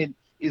 McCagnon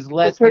is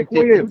less than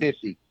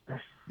 50-50.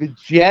 The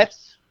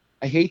Jets,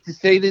 I hate to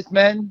say this,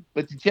 men,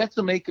 but the Jets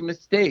will make a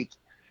mistake,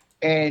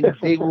 and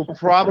they will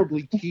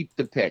probably keep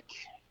the pick.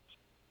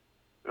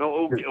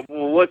 Oh, okay.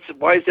 Well,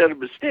 why is that a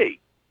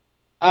mistake?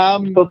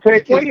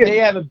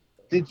 The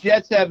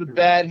Jets have a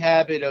bad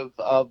habit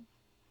of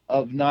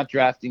not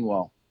drafting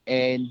well,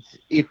 and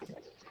if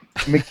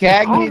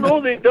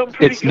McCagnon, they've done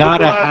pretty it's good not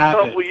the a last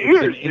habit. couple of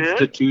years, it's an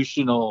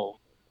institutional.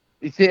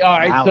 All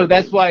right, so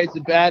that's why it's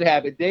a bad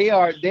habit. They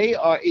are.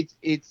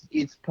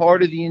 It's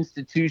part of the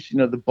institution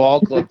of the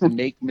ball club to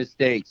make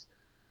mistakes,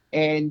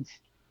 and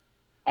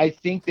I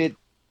think that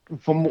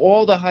from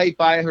all the hype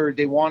I heard,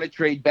 they want to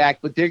trade back,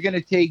 but they're going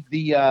to take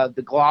the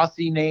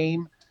glossy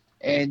name,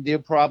 and they'll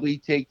probably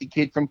take the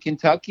kid from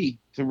Kentucky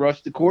to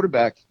rush the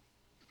quarterback.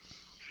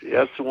 See,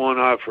 that's the one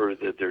I've heard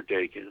that they're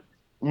taking,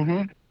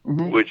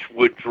 which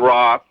would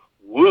drop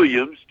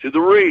Williams to the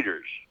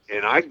Raiders.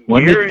 And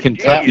when did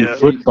Kentucky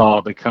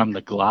football become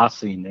the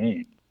glossy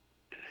name?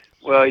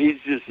 Well, he's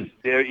just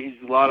there. He's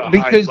a lot of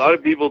hype. A lot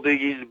of people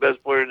think he's the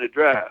best player in the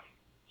draft.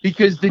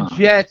 Because the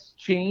Jets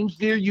changed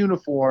their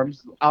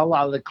uniforms, a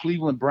la the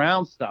Cleveland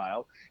Brown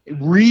style,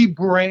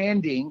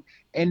 rebranding,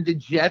 and the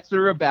Jets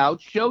are about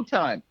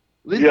showtime.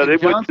 Listen, they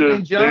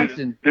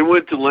Johnson. They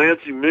went to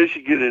Lansing,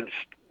 Michigan, and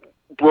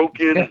broke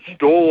in and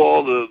stole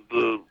all the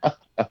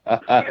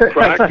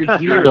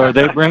practice gear. So are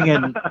they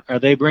bringing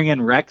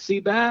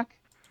Rexy back?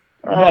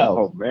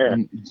 No,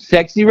 man.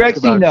 Sexy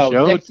Rexy, no.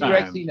 Sexy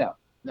Rexy, no.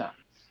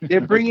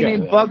 They're bringing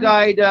in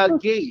bug-eyed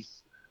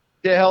Gase.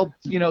 to help,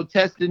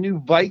 test the new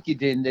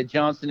Vicodin that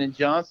Johnson &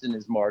 Johnson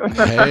is marketing.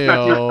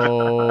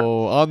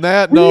 Hey-o. On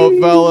that note,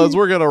 fellas,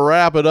 we're going to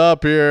wrap it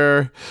up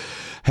here.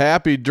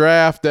 Happy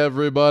draft,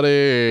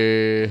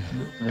 everybody.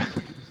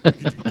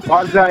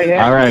 All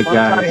right,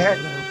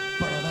 guys.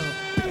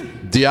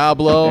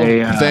 Diablo,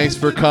 Hey, thanks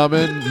for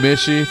coming.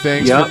 Mishy,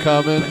 thanks Yep. for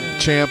coming.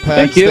 Champ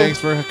Thank Hex, you. thanks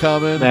for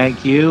coming.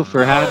 Thank you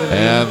for having me.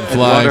 And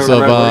Flying Eduardo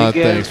Savant,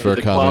 Rodriguez thanks for with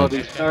a coming.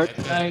 Quality start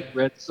tonight.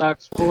 Red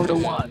Sox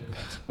 4-1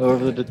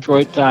 over the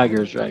Detroit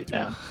Tigers right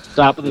now.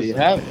 Top of the There you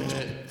have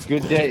it.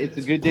 Good day. It's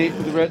a good day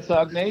for the Red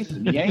Sox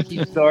Nation. The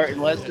Yankees start in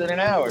less than an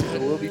hour, so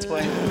we'll be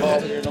playing some ball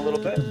here in a little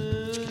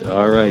bit.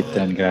 All right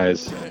then,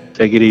 guys.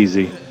 Take it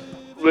easy.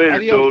 Later,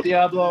 Adios, Toad.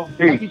 Diablo.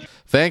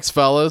 Thanks,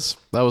 fellas.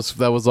 That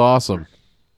was awesome.